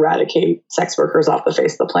trying to eradicate sex workers off the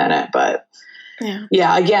face of the planet. But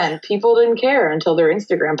yeah, again, people didn't care until their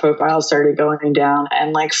Instagram profiles started going down.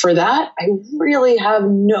 And like, for that, I really have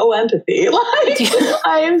no empathy. Like,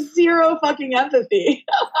 I have zero fucking empathy.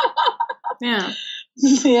 Yeah.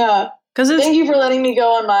 Yeah. Thank you for letting me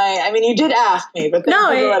go on you did ask me, but thank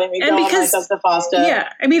you for letting me go on my Sesta Fosta.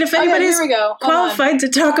 Yeah. If anybody's qualified to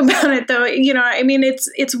talk about it though,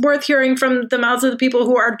 it's worth hearing from the mouths of the people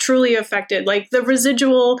who are truly affected, like the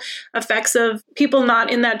residual effects of people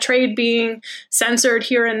not in that trade being censored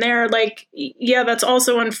here and there. Like, yeah, that's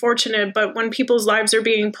also unfortunate, but when people's lives are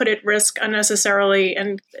being put at risk unnecessarily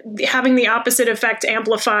and having the opposite effect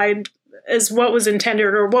amplified as what was intended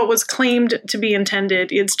or what was claimed to be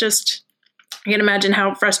intended, it's just, you can imagine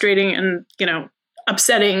how frustrating and,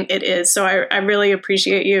 upsetting it is. So I really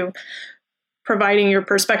appreciate you providing your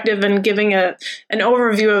perspective and giving an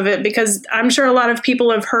overview of it, because I'm sure a lot of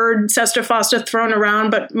people have heard Sesta Fosta thrown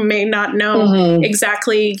around, but may not know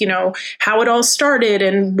exactly, how it all started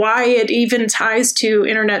and why it even ties to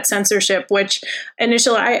internet censorship, which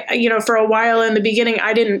initially for a while in the beginning,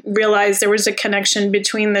 I didn't realize there was a connection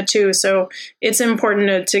between the two. So it's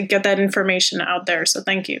important to get that information out there. So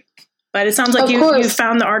thank you. But it sounds like you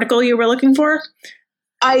found the article you were looking for.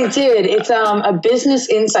 I did. It's a Business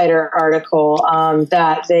Insider article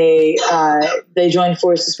that they joined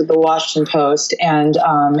forces with the Washington Post, and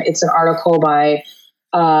it's an article by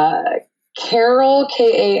Carol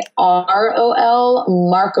Karol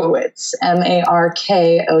Markowitz Markowicz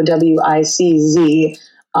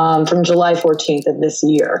from July 14th of this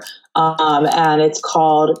year. And it's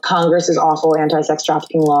called "Congress's Awful Anti-Sex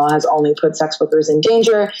Trafficking Law Has Only Put Sex Workers in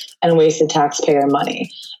Danger and Wasted Taxpayer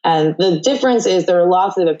Money." And the difference is there are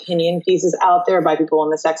lots of opinion pieces out there by people in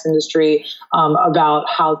the sex industry about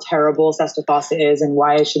how terrible Sesta Fosta is and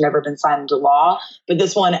why it should never have been signed into law. But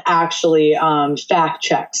this one actually fact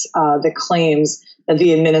checks the claims that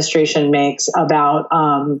the administration makes about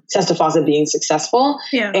Sesta Fosta being successful,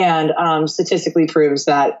 and statistically proves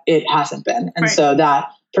that it hasn't been. And so that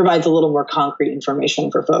provides a little more concrete information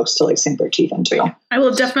for folks to like sink their teeth into. I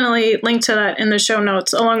will definitely link to that in the show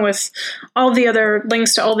notes, along with all the other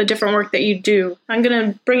links to all the different work that you do. I'm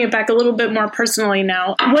going to bring it back a little bit more personally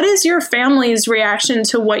now. What is your family's reaction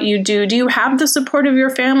to what you do? Do you have the support of your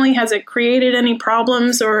family? Has it created any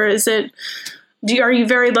problems, or is it... are you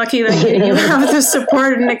very lucky that you have the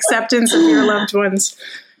support and acceptance of your loved ones?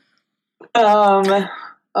 Oh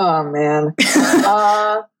man.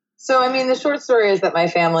 So, the short story is that my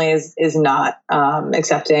family is not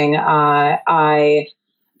accepting. I,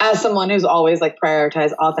 as someone who's always like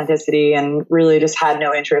prioritized authenticity and really just had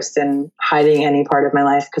no interest in hiding any part of my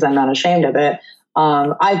life because I'm not ashamed of it,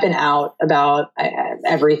 I've been out about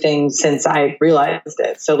everything since I realized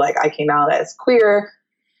it. So like I came out as queer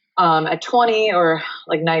at 20 or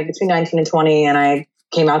like between 19 and 20, and I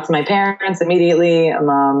came out to my parents immediately.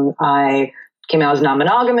 I came out as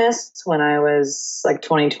non-monogamous when I was like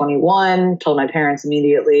 21, told my parents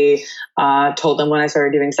immediately, told them when I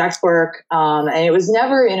started doing sex work. And it was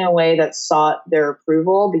never in a way that sought their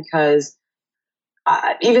approval, because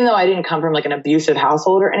even though I didn't come from like an abusive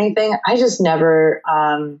household or anything, I was just never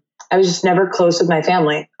close with my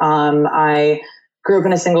family. I grew up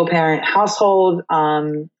in a single parent household.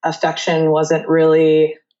 Affection wasn't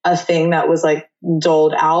really a thing that was like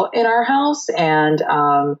doled out in our house. And,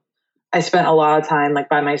 I spent a lot of time like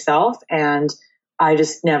by myself, and I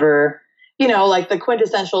just never, like the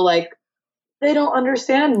quintessential, like, they don't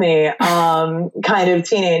understand me, kind of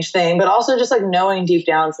teenage thing, but also just like knowing deep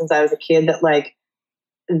down since I was a kid that like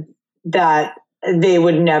that they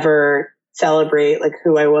would never celebrate like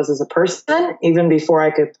who I was as a person, even before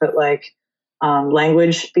I could put like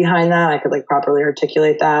language behind that. I could like properly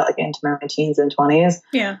articulate that like into my teens and 20s.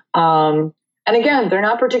 Yeah. And again, they're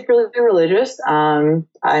not particularly religious. I'm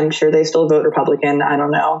sure they still vote Republican. I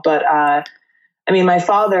don't know. But I mean, my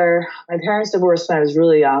parents divorced when I was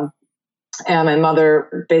really young. And my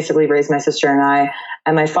mother basically raised my sister and I.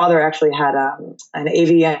 And my father actually had an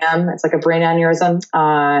AVM. It's like a brain aneurysm.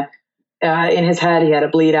 In his head, he had a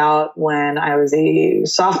bleed out when I was a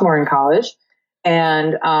sophomore in college.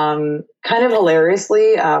 And kind of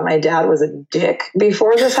hilariously, my dad was a dick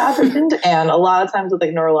before this happened. And a lot of times with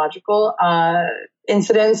like neurological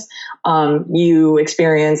incidents, you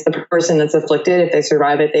experience the person that's afflicted. If they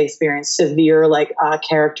survive it, they experience severe like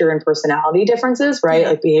character and personality differences, right?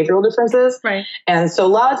 Like behavioral differences. Right. And so a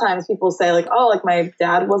lot of times people say like, oh, like my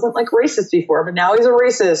dad wasn't like racist before, but now he's a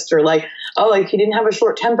racist, or like, oh, like he didn't have a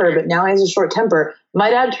short temper, but now he has a short temper. My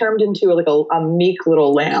dad turned into like a meek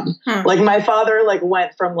little lamb. Like my father like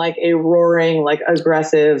went from like a roaring, like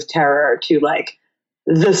aggressive terror to like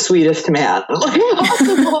the sweetest man like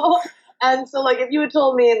possible. And so like, if you had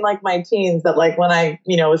told me in like my teens that like when I,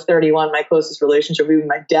 was 31, my closest relationship would be with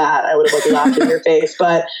my dad, I would have like laughed in your face.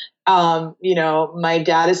 But, my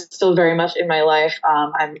dad is still very much in my life.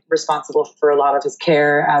 I'm responsible for a lot of his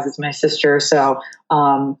care, as is my sister. So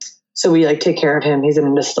we like take care of him. He's in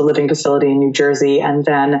a assisted living facility in New Jersey. And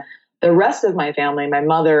then the rest of my family, my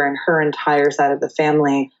mother and her entire side of the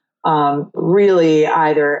family, really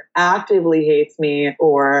either actively hates me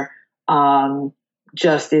or,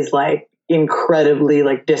 just is like incredibly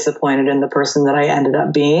like disappointed in the person that I ended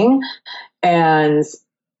up being. And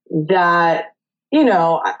that,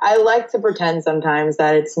 I like to pretend sometimes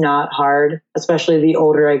that it's not hard, especially the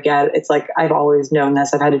older I get. It's like, I've always known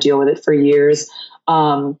this. I've had to deal with it for years.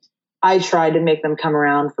 I tried to make them come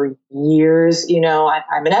around for years.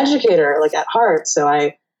 I'm an educator, like at heart. So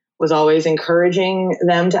I was always encouraging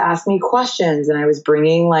them to ask me questions, and I was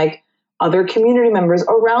bringing like other community members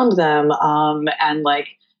around them. And like,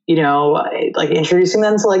 like introducing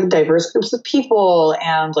them to like diverse groups of people,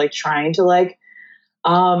 and like trying to like,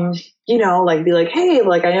 like be like, hey,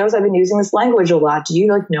 like I noticed I've been using this language a lot. Do you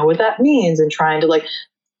like know what that means? And trying to like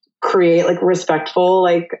create like respectful,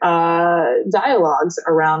 like, dialogues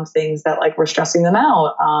around things that like were stressing them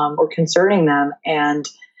out, or concerning them. And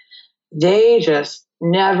they just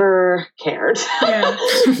never cared. Yeah.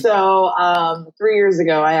 So 3 years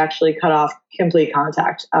ago, I actually cut off complete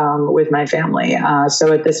contact with my family.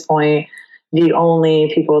 So at this point, the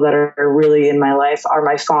only people that are really in my life are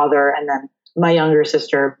my father and then my younger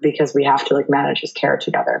sister, because we have to like manage his care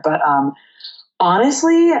together. But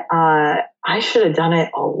honestly, I should have done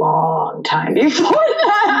it a long time before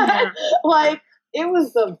that. Yeah. Like, it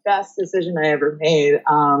was the best decision I ever made.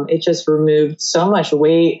 It just removed so much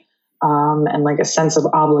weight and like a sense of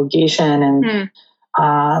obligation and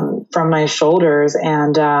from my shoulders.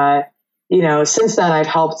 And, since then I've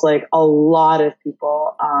helped like a lot of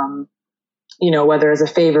people, whether as a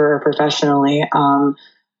favor or professionally,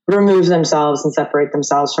 remove themselves and separate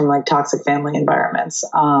themselves from like toxic family environments.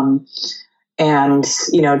 And,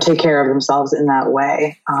 take care of themselves in that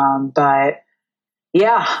way. But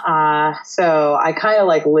yeah, so I kind of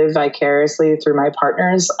like live vicariously through my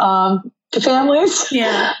partner's families.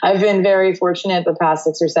 Yeah. I've been very fortunate the past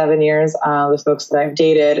 6 or 7 years, the folks that I've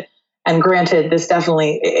dated. And granted, it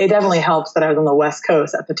definitely helps that I was on the West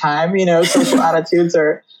Coast at the time. Social attitudes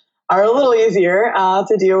are a little easier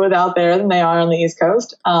to deal with out there than they are on the East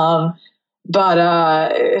Coast. But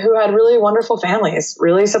who had really wonderful families,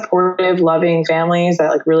 really supportive, loving families that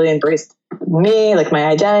like really embraced me, like my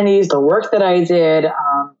identities, the work that I did,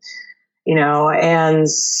 and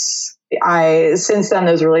since then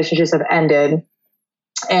those relationships have ended,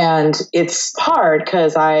 and it's hard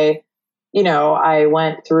because I actually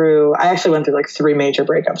went through like 3 major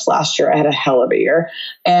breakups last year. I had a hell of a year,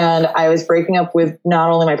 and I was breaking up with not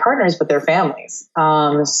only my partners, but their families.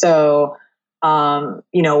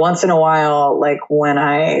 Once in a while, like when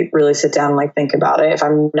I really sit down and like think about it, if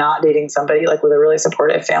I'm not dating somebody like with a really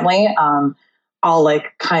supportive family, I'll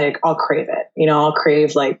crave it. I'll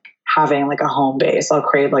crave like having like a home base. I'll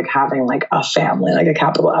crave like having like a family, like a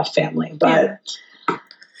capital F family. But,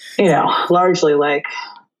 largely like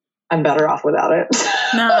I'm better off without it.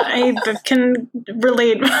 No, I can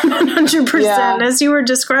relate 100%. Yeah. As you were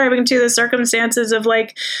describing to the circumstances of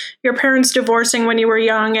like your parents divorcing when you were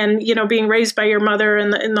young and, being raised by your mother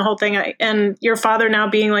and the whole thing, and your father now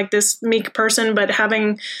being like this meek person, but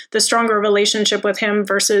having the stronger relationship with him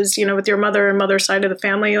versus, with your mother and mother's side of the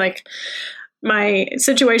family. Like my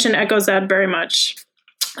situation echoes that very much.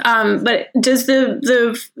 But does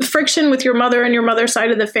the friction with your mother and your mother's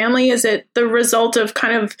side of the family, is it the result of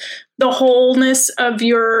kind of the wholeness of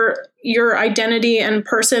your identity and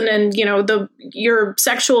person and, your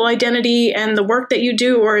sexual identity and the work that you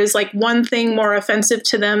do, or is like one thing more offensive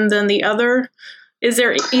to them than the other? Is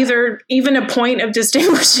there even a point of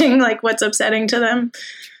distinguishing like what's upsetting to them?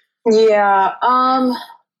 Yeah.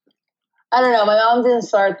 I don't know. My mom didn't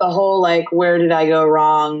start the whole like, where did I go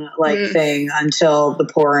wrong thing until the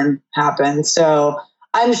porn happened. So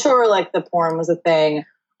I'm sure like the porn was a thing.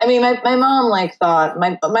 I mean, my mom like thought,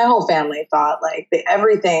 my whole family thought like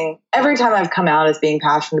every time I've come out as being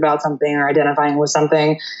passionate about something or identifying with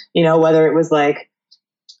something, whether it was like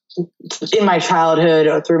in my childhood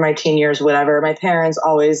or through my teen years, whatever, my parents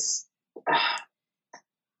always,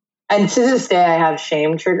 and to this day, I have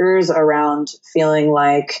shame triggers around feeling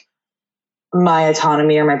like my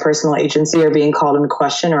autonomy or my personal agency are being called into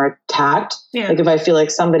question or attacked. Yeah. Like if I feel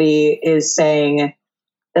like somebody is saying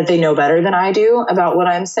that they know better than I do about what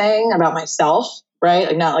I'm saying about myself, right?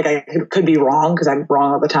 Like not like I could be wrong because I'm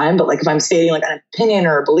wrong all the time, but like if I'm stating like an opinion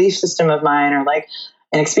or a belief system of mine or like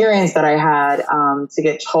an experience that I had, to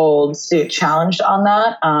get challenged on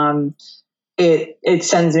that, it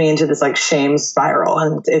sends me into this like shame spiral,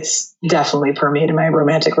 and it's definitely permeated my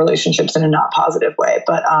romantic relationships in a not positive way.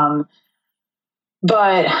 But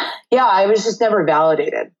yeah, I was just never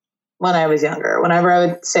validated when I was younger. Whenever I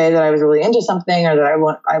would say that I was really into something or that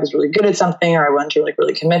I was really good at something or I wanted to like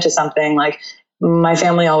really commit to something, like my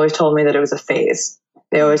family always told me that it was a phase.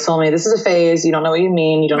 They always told me, this is a phase. You don't know what you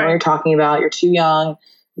mean. You don't know what you're talking about. You're too young.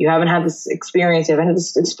 You haven't had this experience. You haven't had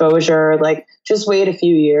this exposure. Like, just wait a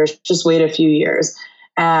few years. Just wait a few years.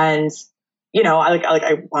 And I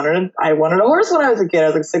wanted a horse when I was a kid. I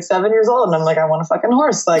was like 6, 7 years old, and I'm like, I want a fucking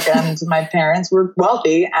horse. Like, and my parents were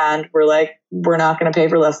wealthy, and we're like, we're not going to pay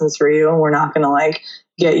for lessons for you, and we're not going to like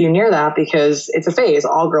get you near that because it's a phase.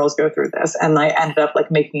 All girls go through this, and I ended up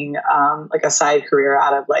like making like a side career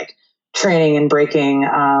out of like training and breaking,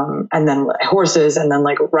 and then horses, and then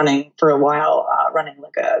like running for a while, running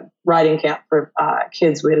like a riding camp for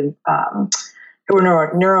kids with who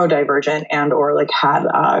were neurodivergent and or like had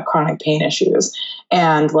chronic pain issues.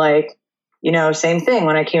 And like, same thing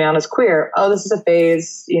when I came out as queer. Oh, this is a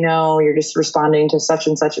phase. You're just responding to such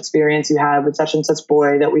and such experience you had with such and such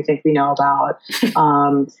boy that we think we know about.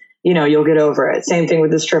 You'll get over it. Same thing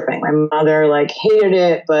with the stripping. My mother like hated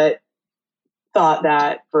it, but thought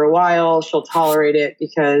that for a while she'll tolerate it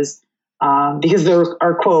because there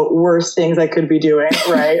are quote worse things I could be doing.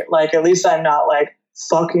 Right. Like at least I'm not like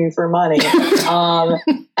fucking for money. And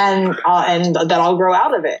that I'll grow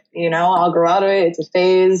out of it. I'll grow out of it. It's a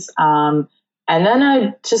phase. And then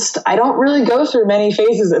I don't really go through many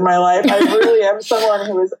phases in my life. I really am someone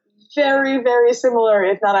who is very, very similar,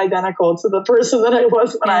 if not identical, to the person that I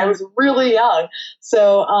was when I was really young.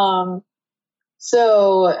 So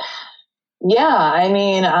yeah, I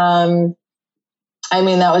mean,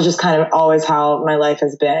 that was just kind of always how my life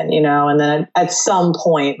has been, and then at some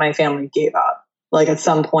point my family gave up. Like at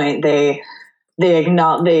some point they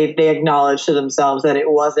acknowledged to themselves that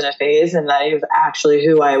it wasn't a phase and that it was actually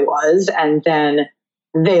who I was. And then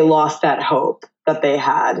they lost that hope that they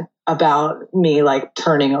had about me like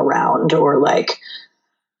turning around or like,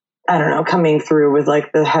 I don't know, coming through with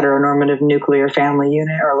like the heteronormative nuclear family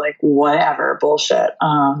unit or like whatever bullshit.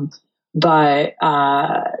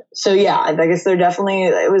 So yeah, I guess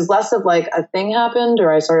it was less of like a thing happened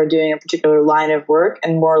or I started doing a particular line of work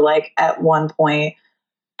and more like at one point,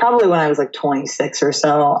 probably when I was like 26 or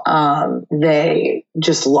so, they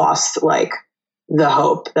just lost like the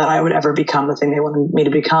hope that I would ever become the thing they wanted me to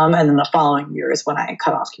become. And then the following year is when I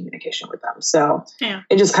cut off communication with them. So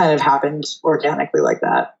It just kind of happened organically like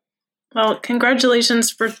that. Well,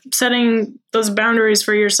 congratulations for setting those boundaries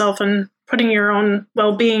for yourself and putting your own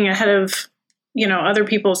well-being ahead of, other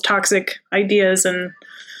people's toxic ideas and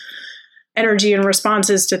energy and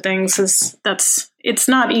responses to things. It's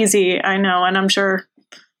not easy, I know, and I'm sure.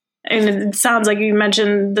 And it sounds like you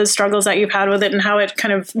mentioned the struggles that you've had with it and how it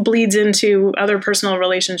kind of bleeds into other personal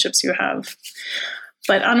relationships you have.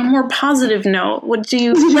 But on a more positive note, what do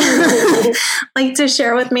you like to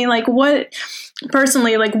share with me? Like what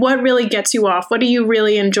really gets you off? What do you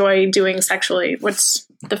really enjoy doing sexually? What's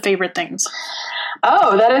the favorite things?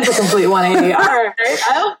 Oh, that is a complete 180. All right.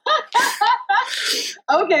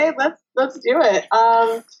 Okay, let's do it.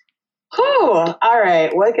 All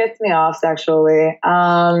right. What gets me off sexually?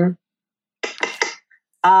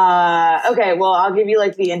 Okay, well, I'll give you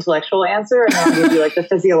like the intellectual answer and I'll give you like the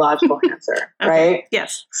physiological answer, okay. Right?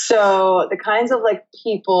 Yes. So the kinds of like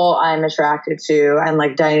people I'm attracted to and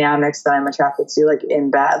like dynamics that I'm attracted to like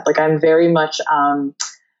in bed, like I'm very much,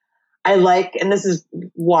 I like, and this is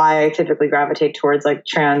why I typically gravitate towards like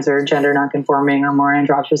trans or gender nonconforming or more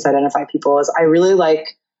androgynous identified people, is I really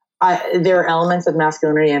like, there are elements of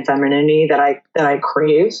masculinity and femininity that I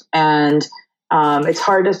crave. And it's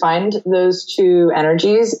hard to find those two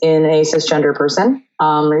energies in a cisgender person.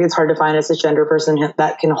 It's hard to find a cisgender person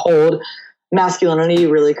that can hold masculinity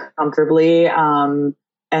really comfortably and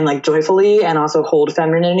like joyfully, and also hold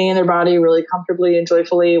femininity in their body really comfortably and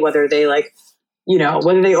joyfully, whether they like,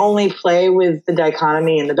 whether they only play with the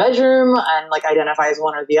dichotomy in the bedroom and like identify as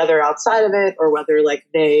one or the other outside of it, or whether like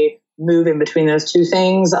they move in between those two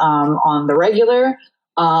things on the regular.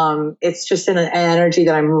 It's just an energy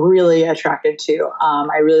that I'm really attracted to.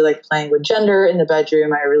 I really like playing with gender in the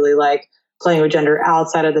bedroom. I really like playing with gender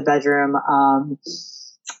outside of the bedroom.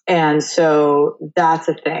 And so that's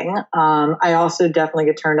a thing. I also definitely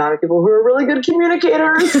get turned on to people who are really good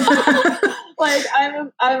communicators. Like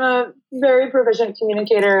I'm a very proficient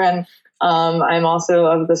communicator, and I'm also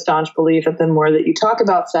of the staunch belief that the more that you talk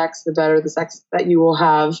about sex, the better the sex that you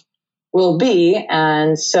will be.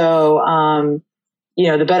 And so,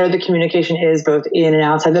 the better the communication is both in and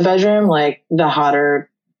outside the bedroom, like the hotter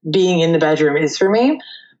being in the bedroom is for me.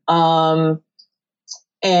 And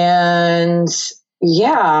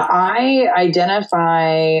yeah, I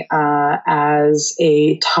identify as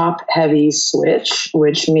a top heavy switch,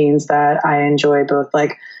 which means that I enjoy both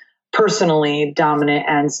like personally dominant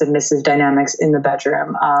and submissive dynamics in the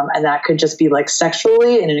bedroom. And that could just be like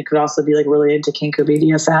sexually, and it could also be like related to kink or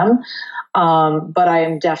BDSM. But I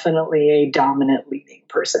am definitely a dominant leading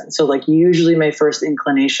person. So like usually my first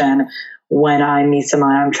inclination when I meet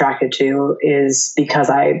someone I'm attracted to is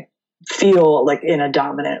because I feel like in a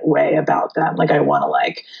dominant way about them. Like I want to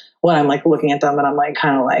like, when I'm like looking at them and I'm like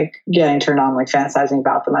kind of like getting turned on, like fantasizing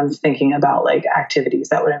about them, I'm thinking about like activities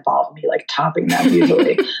that would involve me like topping them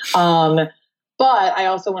usually. But I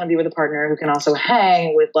also want to be with a partner who can also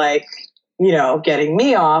hang with like, getting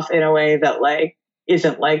me off in a way that like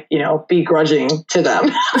isn't like, begrudging to them,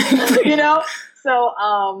 So,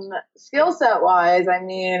 skill set wise, I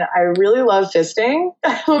mean, I really love fisting.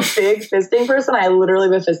 I'm a big fisting person. I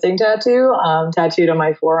literally have a fisting tattoo, tattooed on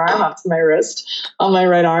my forearm up to my wrist on my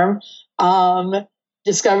right arm.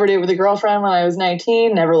 Discovered it with a girlfriend when I was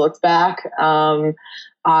 19, never looked back.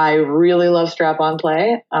 I really love strap-on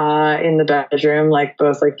play, in the bedroom, like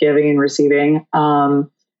both like giving and receiving. And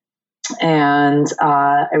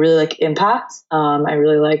I really like impact. I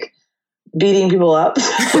really like beating people up,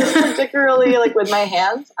 particularly like with my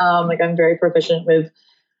hands. Like I'm very proficient with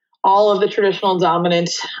all of the traditional dominant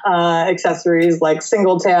accessories like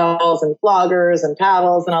single tails and floggers and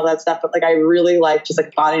paddles and all that stuff. But like I really like just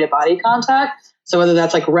like body to body contact. So whether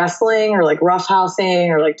that's like wrestling or like roughhousing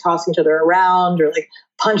or like tossing each other around or like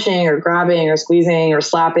punching or grabbing or squeezing or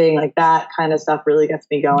slapping, like that kind of stuff really gets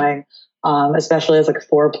me going, especially as like a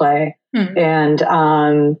foreplay. And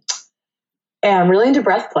I'm really into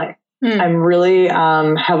breath play. I'm really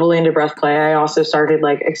heavily into breath play. I also started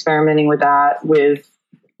like experimenting with that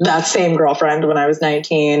same girlfriend when I was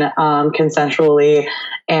 19, consensually.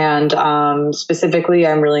 And specifically,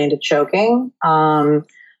 I'm really into choking. And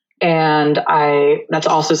that's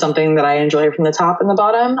also something that I enjoy from the top and the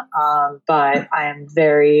bottom. But I am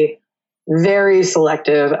very, very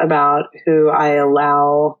selective about who I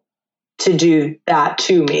allow to do that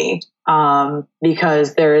to me.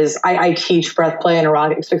 Because I teach breath play and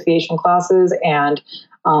erotic asphyxiation classes. And,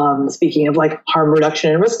 speaking of like harm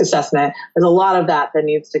reduction and risk assessment, there's a lot of that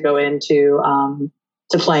needs to go into,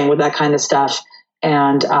 to playing with that kind of stuff.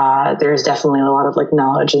 And, there's definitely a lot of like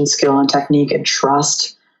knowledge and skill and technique and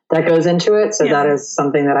trust that goes into it. So that is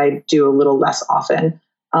something that I do a little less often,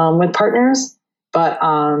 with partners, but,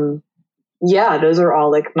 those are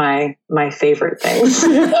all like my favorite things.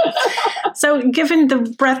 So given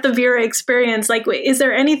the breadth of your experience, like, is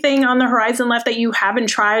there anything on the horizon left that you haven't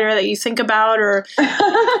tried or that you think about or?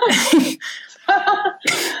 I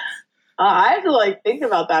have to like think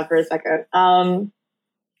about that for a second. I'm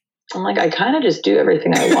like, I kind of just do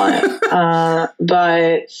everything I want.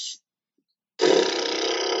 But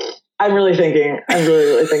I'm really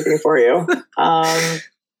really thinking for you. I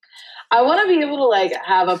want to be able to like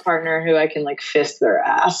have a partner who I can like fist their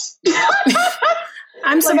ass.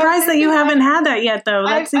 I'm surprised that you haven't had that yet, though.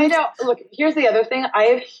 I know. Look, here's the other thing. I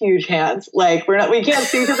have huge hands. Like we can't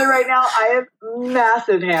see each other right now. I have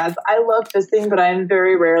massive hands. I love fisting, but I'm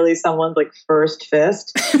very rarely someone's like first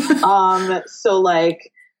fist. So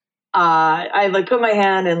like, I like put my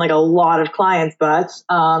hand in like a lot of clients' butts.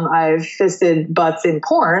 I've fisted butts in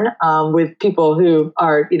porn, with people who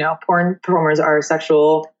are, porn performers are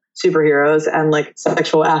sexual superheroes and like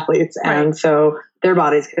sexual athletes. And so their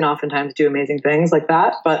bodies can oftentimes do amazing things like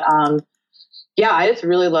that. But, yeah, I just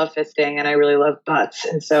really love fisting and I really love butts.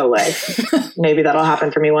 And so like, maybe that'll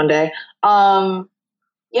happen for me one day.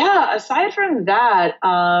 Yeah, aside from that,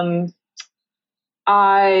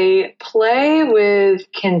 I play with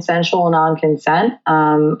consensual non-consent,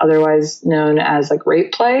 otherwise known as like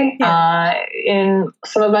rape play, in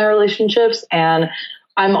some of my relationships. And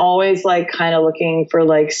I'm always like kind of looking for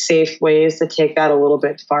like safe ways to take that a little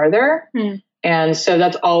bit farther. And so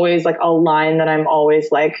that's always like a line that I'm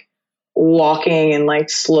always like walking and like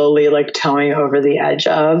slowly like towing over the edge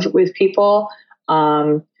of with people.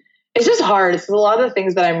 It's just hard. It's a lot of the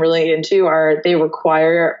things that I'm really into they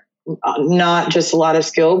require not just a lot of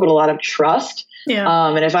skill, but a lot of trust.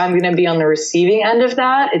 And if I'm going to be on the receiving end of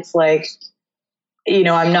that, it's like, you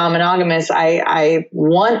know, I'm non-monogamous. I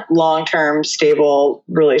want long-term stable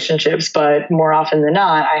relationships, but more often than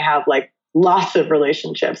not, I have like lots of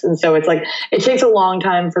relationships. And so it's like, it takes a long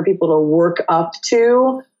time for people to work up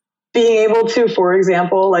to being able to, for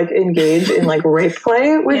example, like engage in like rape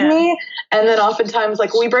play with me. And then oftentimes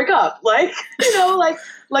like we break up, like, you know,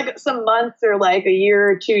 like some months or like a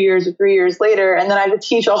year or 2 years or 3 years later. And then I would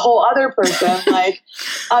teach a whole other person like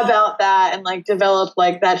about that and like develop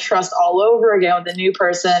like that trust all over again with a new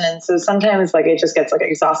person. And so sometimes like it just gets like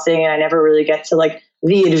exhausting and I never really get to like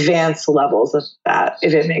the advanced levels of that,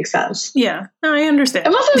 if it makes sense. Yeah, no, I understand. I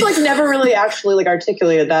must have like never really actually like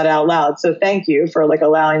articulated that out loud. So thank you for like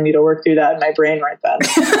allowing me to work through that in my brain right then.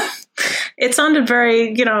 It sounded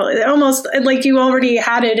very, you know, almost like you already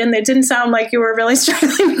had it and it didn't sound like you were really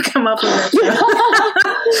struggling to come up with it.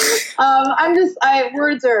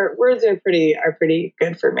 Words are pretty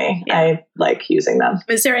good for me. Yeah. I like using them.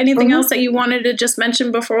 Is there anything else that you wanted to just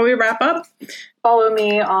mention before we wrap up? Follow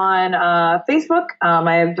me on Facebook.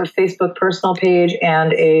 I have a Facebook personal page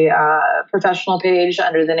and a professional page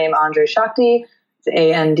under the name Andre Shakti. It's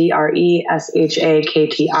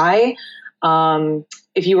ANDRESHAKTI.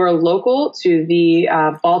 If you are local to the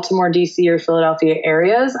Baltimore, DC, or Philadelphia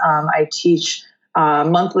areas, I teach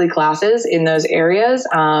monthly classes in those areas.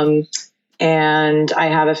 And I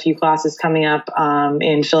have a few classes coming up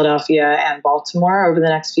in Philadelphia and Baltimore over the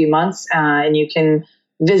next few months. And you can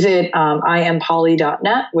visit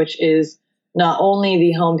IamPoly.net, which is not only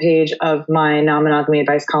the homepage of my non-monogamy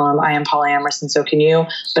advice column, I Am Polyamorous and So Can You,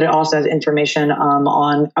 but it also has information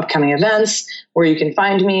on upcoming events, where you can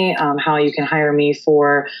find me, how you can hire me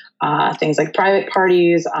for things like private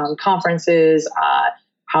parties, conferences,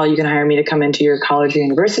 how you can hire me to come into your college or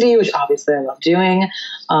university, which obviously I love doing,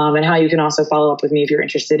 and how you can also follow up with me if you're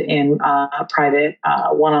interested in a private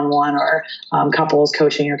one-on-one or couples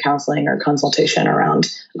coaching or counseling or consultation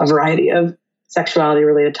around a variety of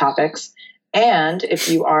sexuality-related topics. And if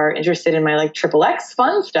you are interested in my like XXX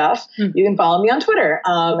fun stuff, you can follow me on Twitter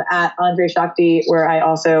at Andre Shakti, where I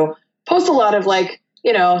also post a lot of like,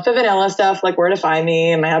 you know, the vanilla stuff, like where to find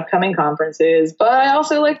me and my upcoming conferences. But I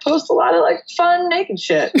also like post a lot of like fun naked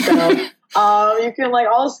shit. So you can like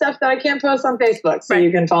all the stuff that I can't post on Facebook. So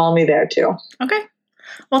you can follow me there too. Okay.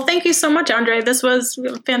 Well, thank you so much, Andre. This was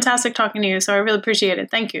fantastic talking to you. So I really appreciate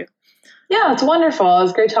it. Thank you. Yeah, it's wonderful. It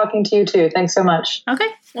was great talking to you too. Thanks so much. Okay.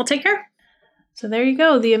 Well, take care. So there you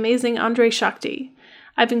go, the amazing Andre Shakti.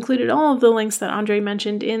 I've included all of the links that Andre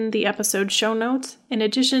mentioned in the episode show notes, in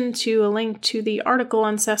addition to a link to the article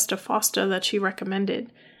on Sesta Fosta that she recommended,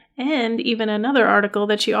 and even another article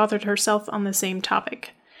that she authored herself on the same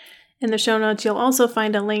topic. In the show notes, you'll also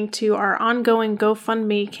find a link to our ongoing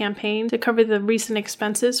GoFundMe campaign to cover the recent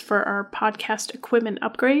expenses for our podcast equipment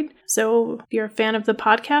upgrade. So if you're a fan of the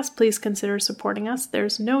podcast, please consider supporting us.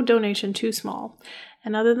 There's no donation too small.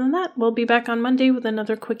 And other than that, we'll be back on Monday with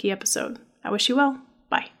another quickie episode. I wish you well.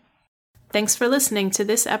 Bye. Thanks for listening to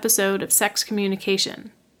this episode of Sex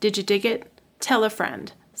Communication. Did you dig it? Tell a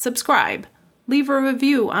friend. Subscribe. Leave a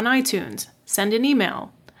review on iTunes. Send an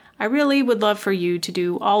email. I really would love for you to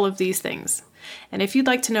do all of these things. And if you'd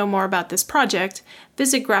like to know more about this project,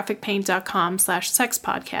 visit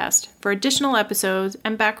graphicpaint.com/sexpodcast for additional episodes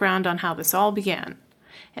and background on how this all began.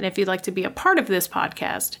 And if you'd like to be a part of this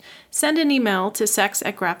podcast, send an email to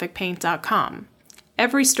sex@graphicpaint.com.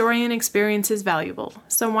 Every story and experience is valuable,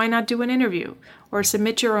 so why not do an interview or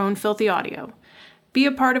submit your own filthy audio? Be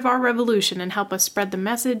a part of our revolution and help us spread the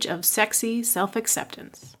message of sexy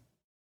self-acceptance.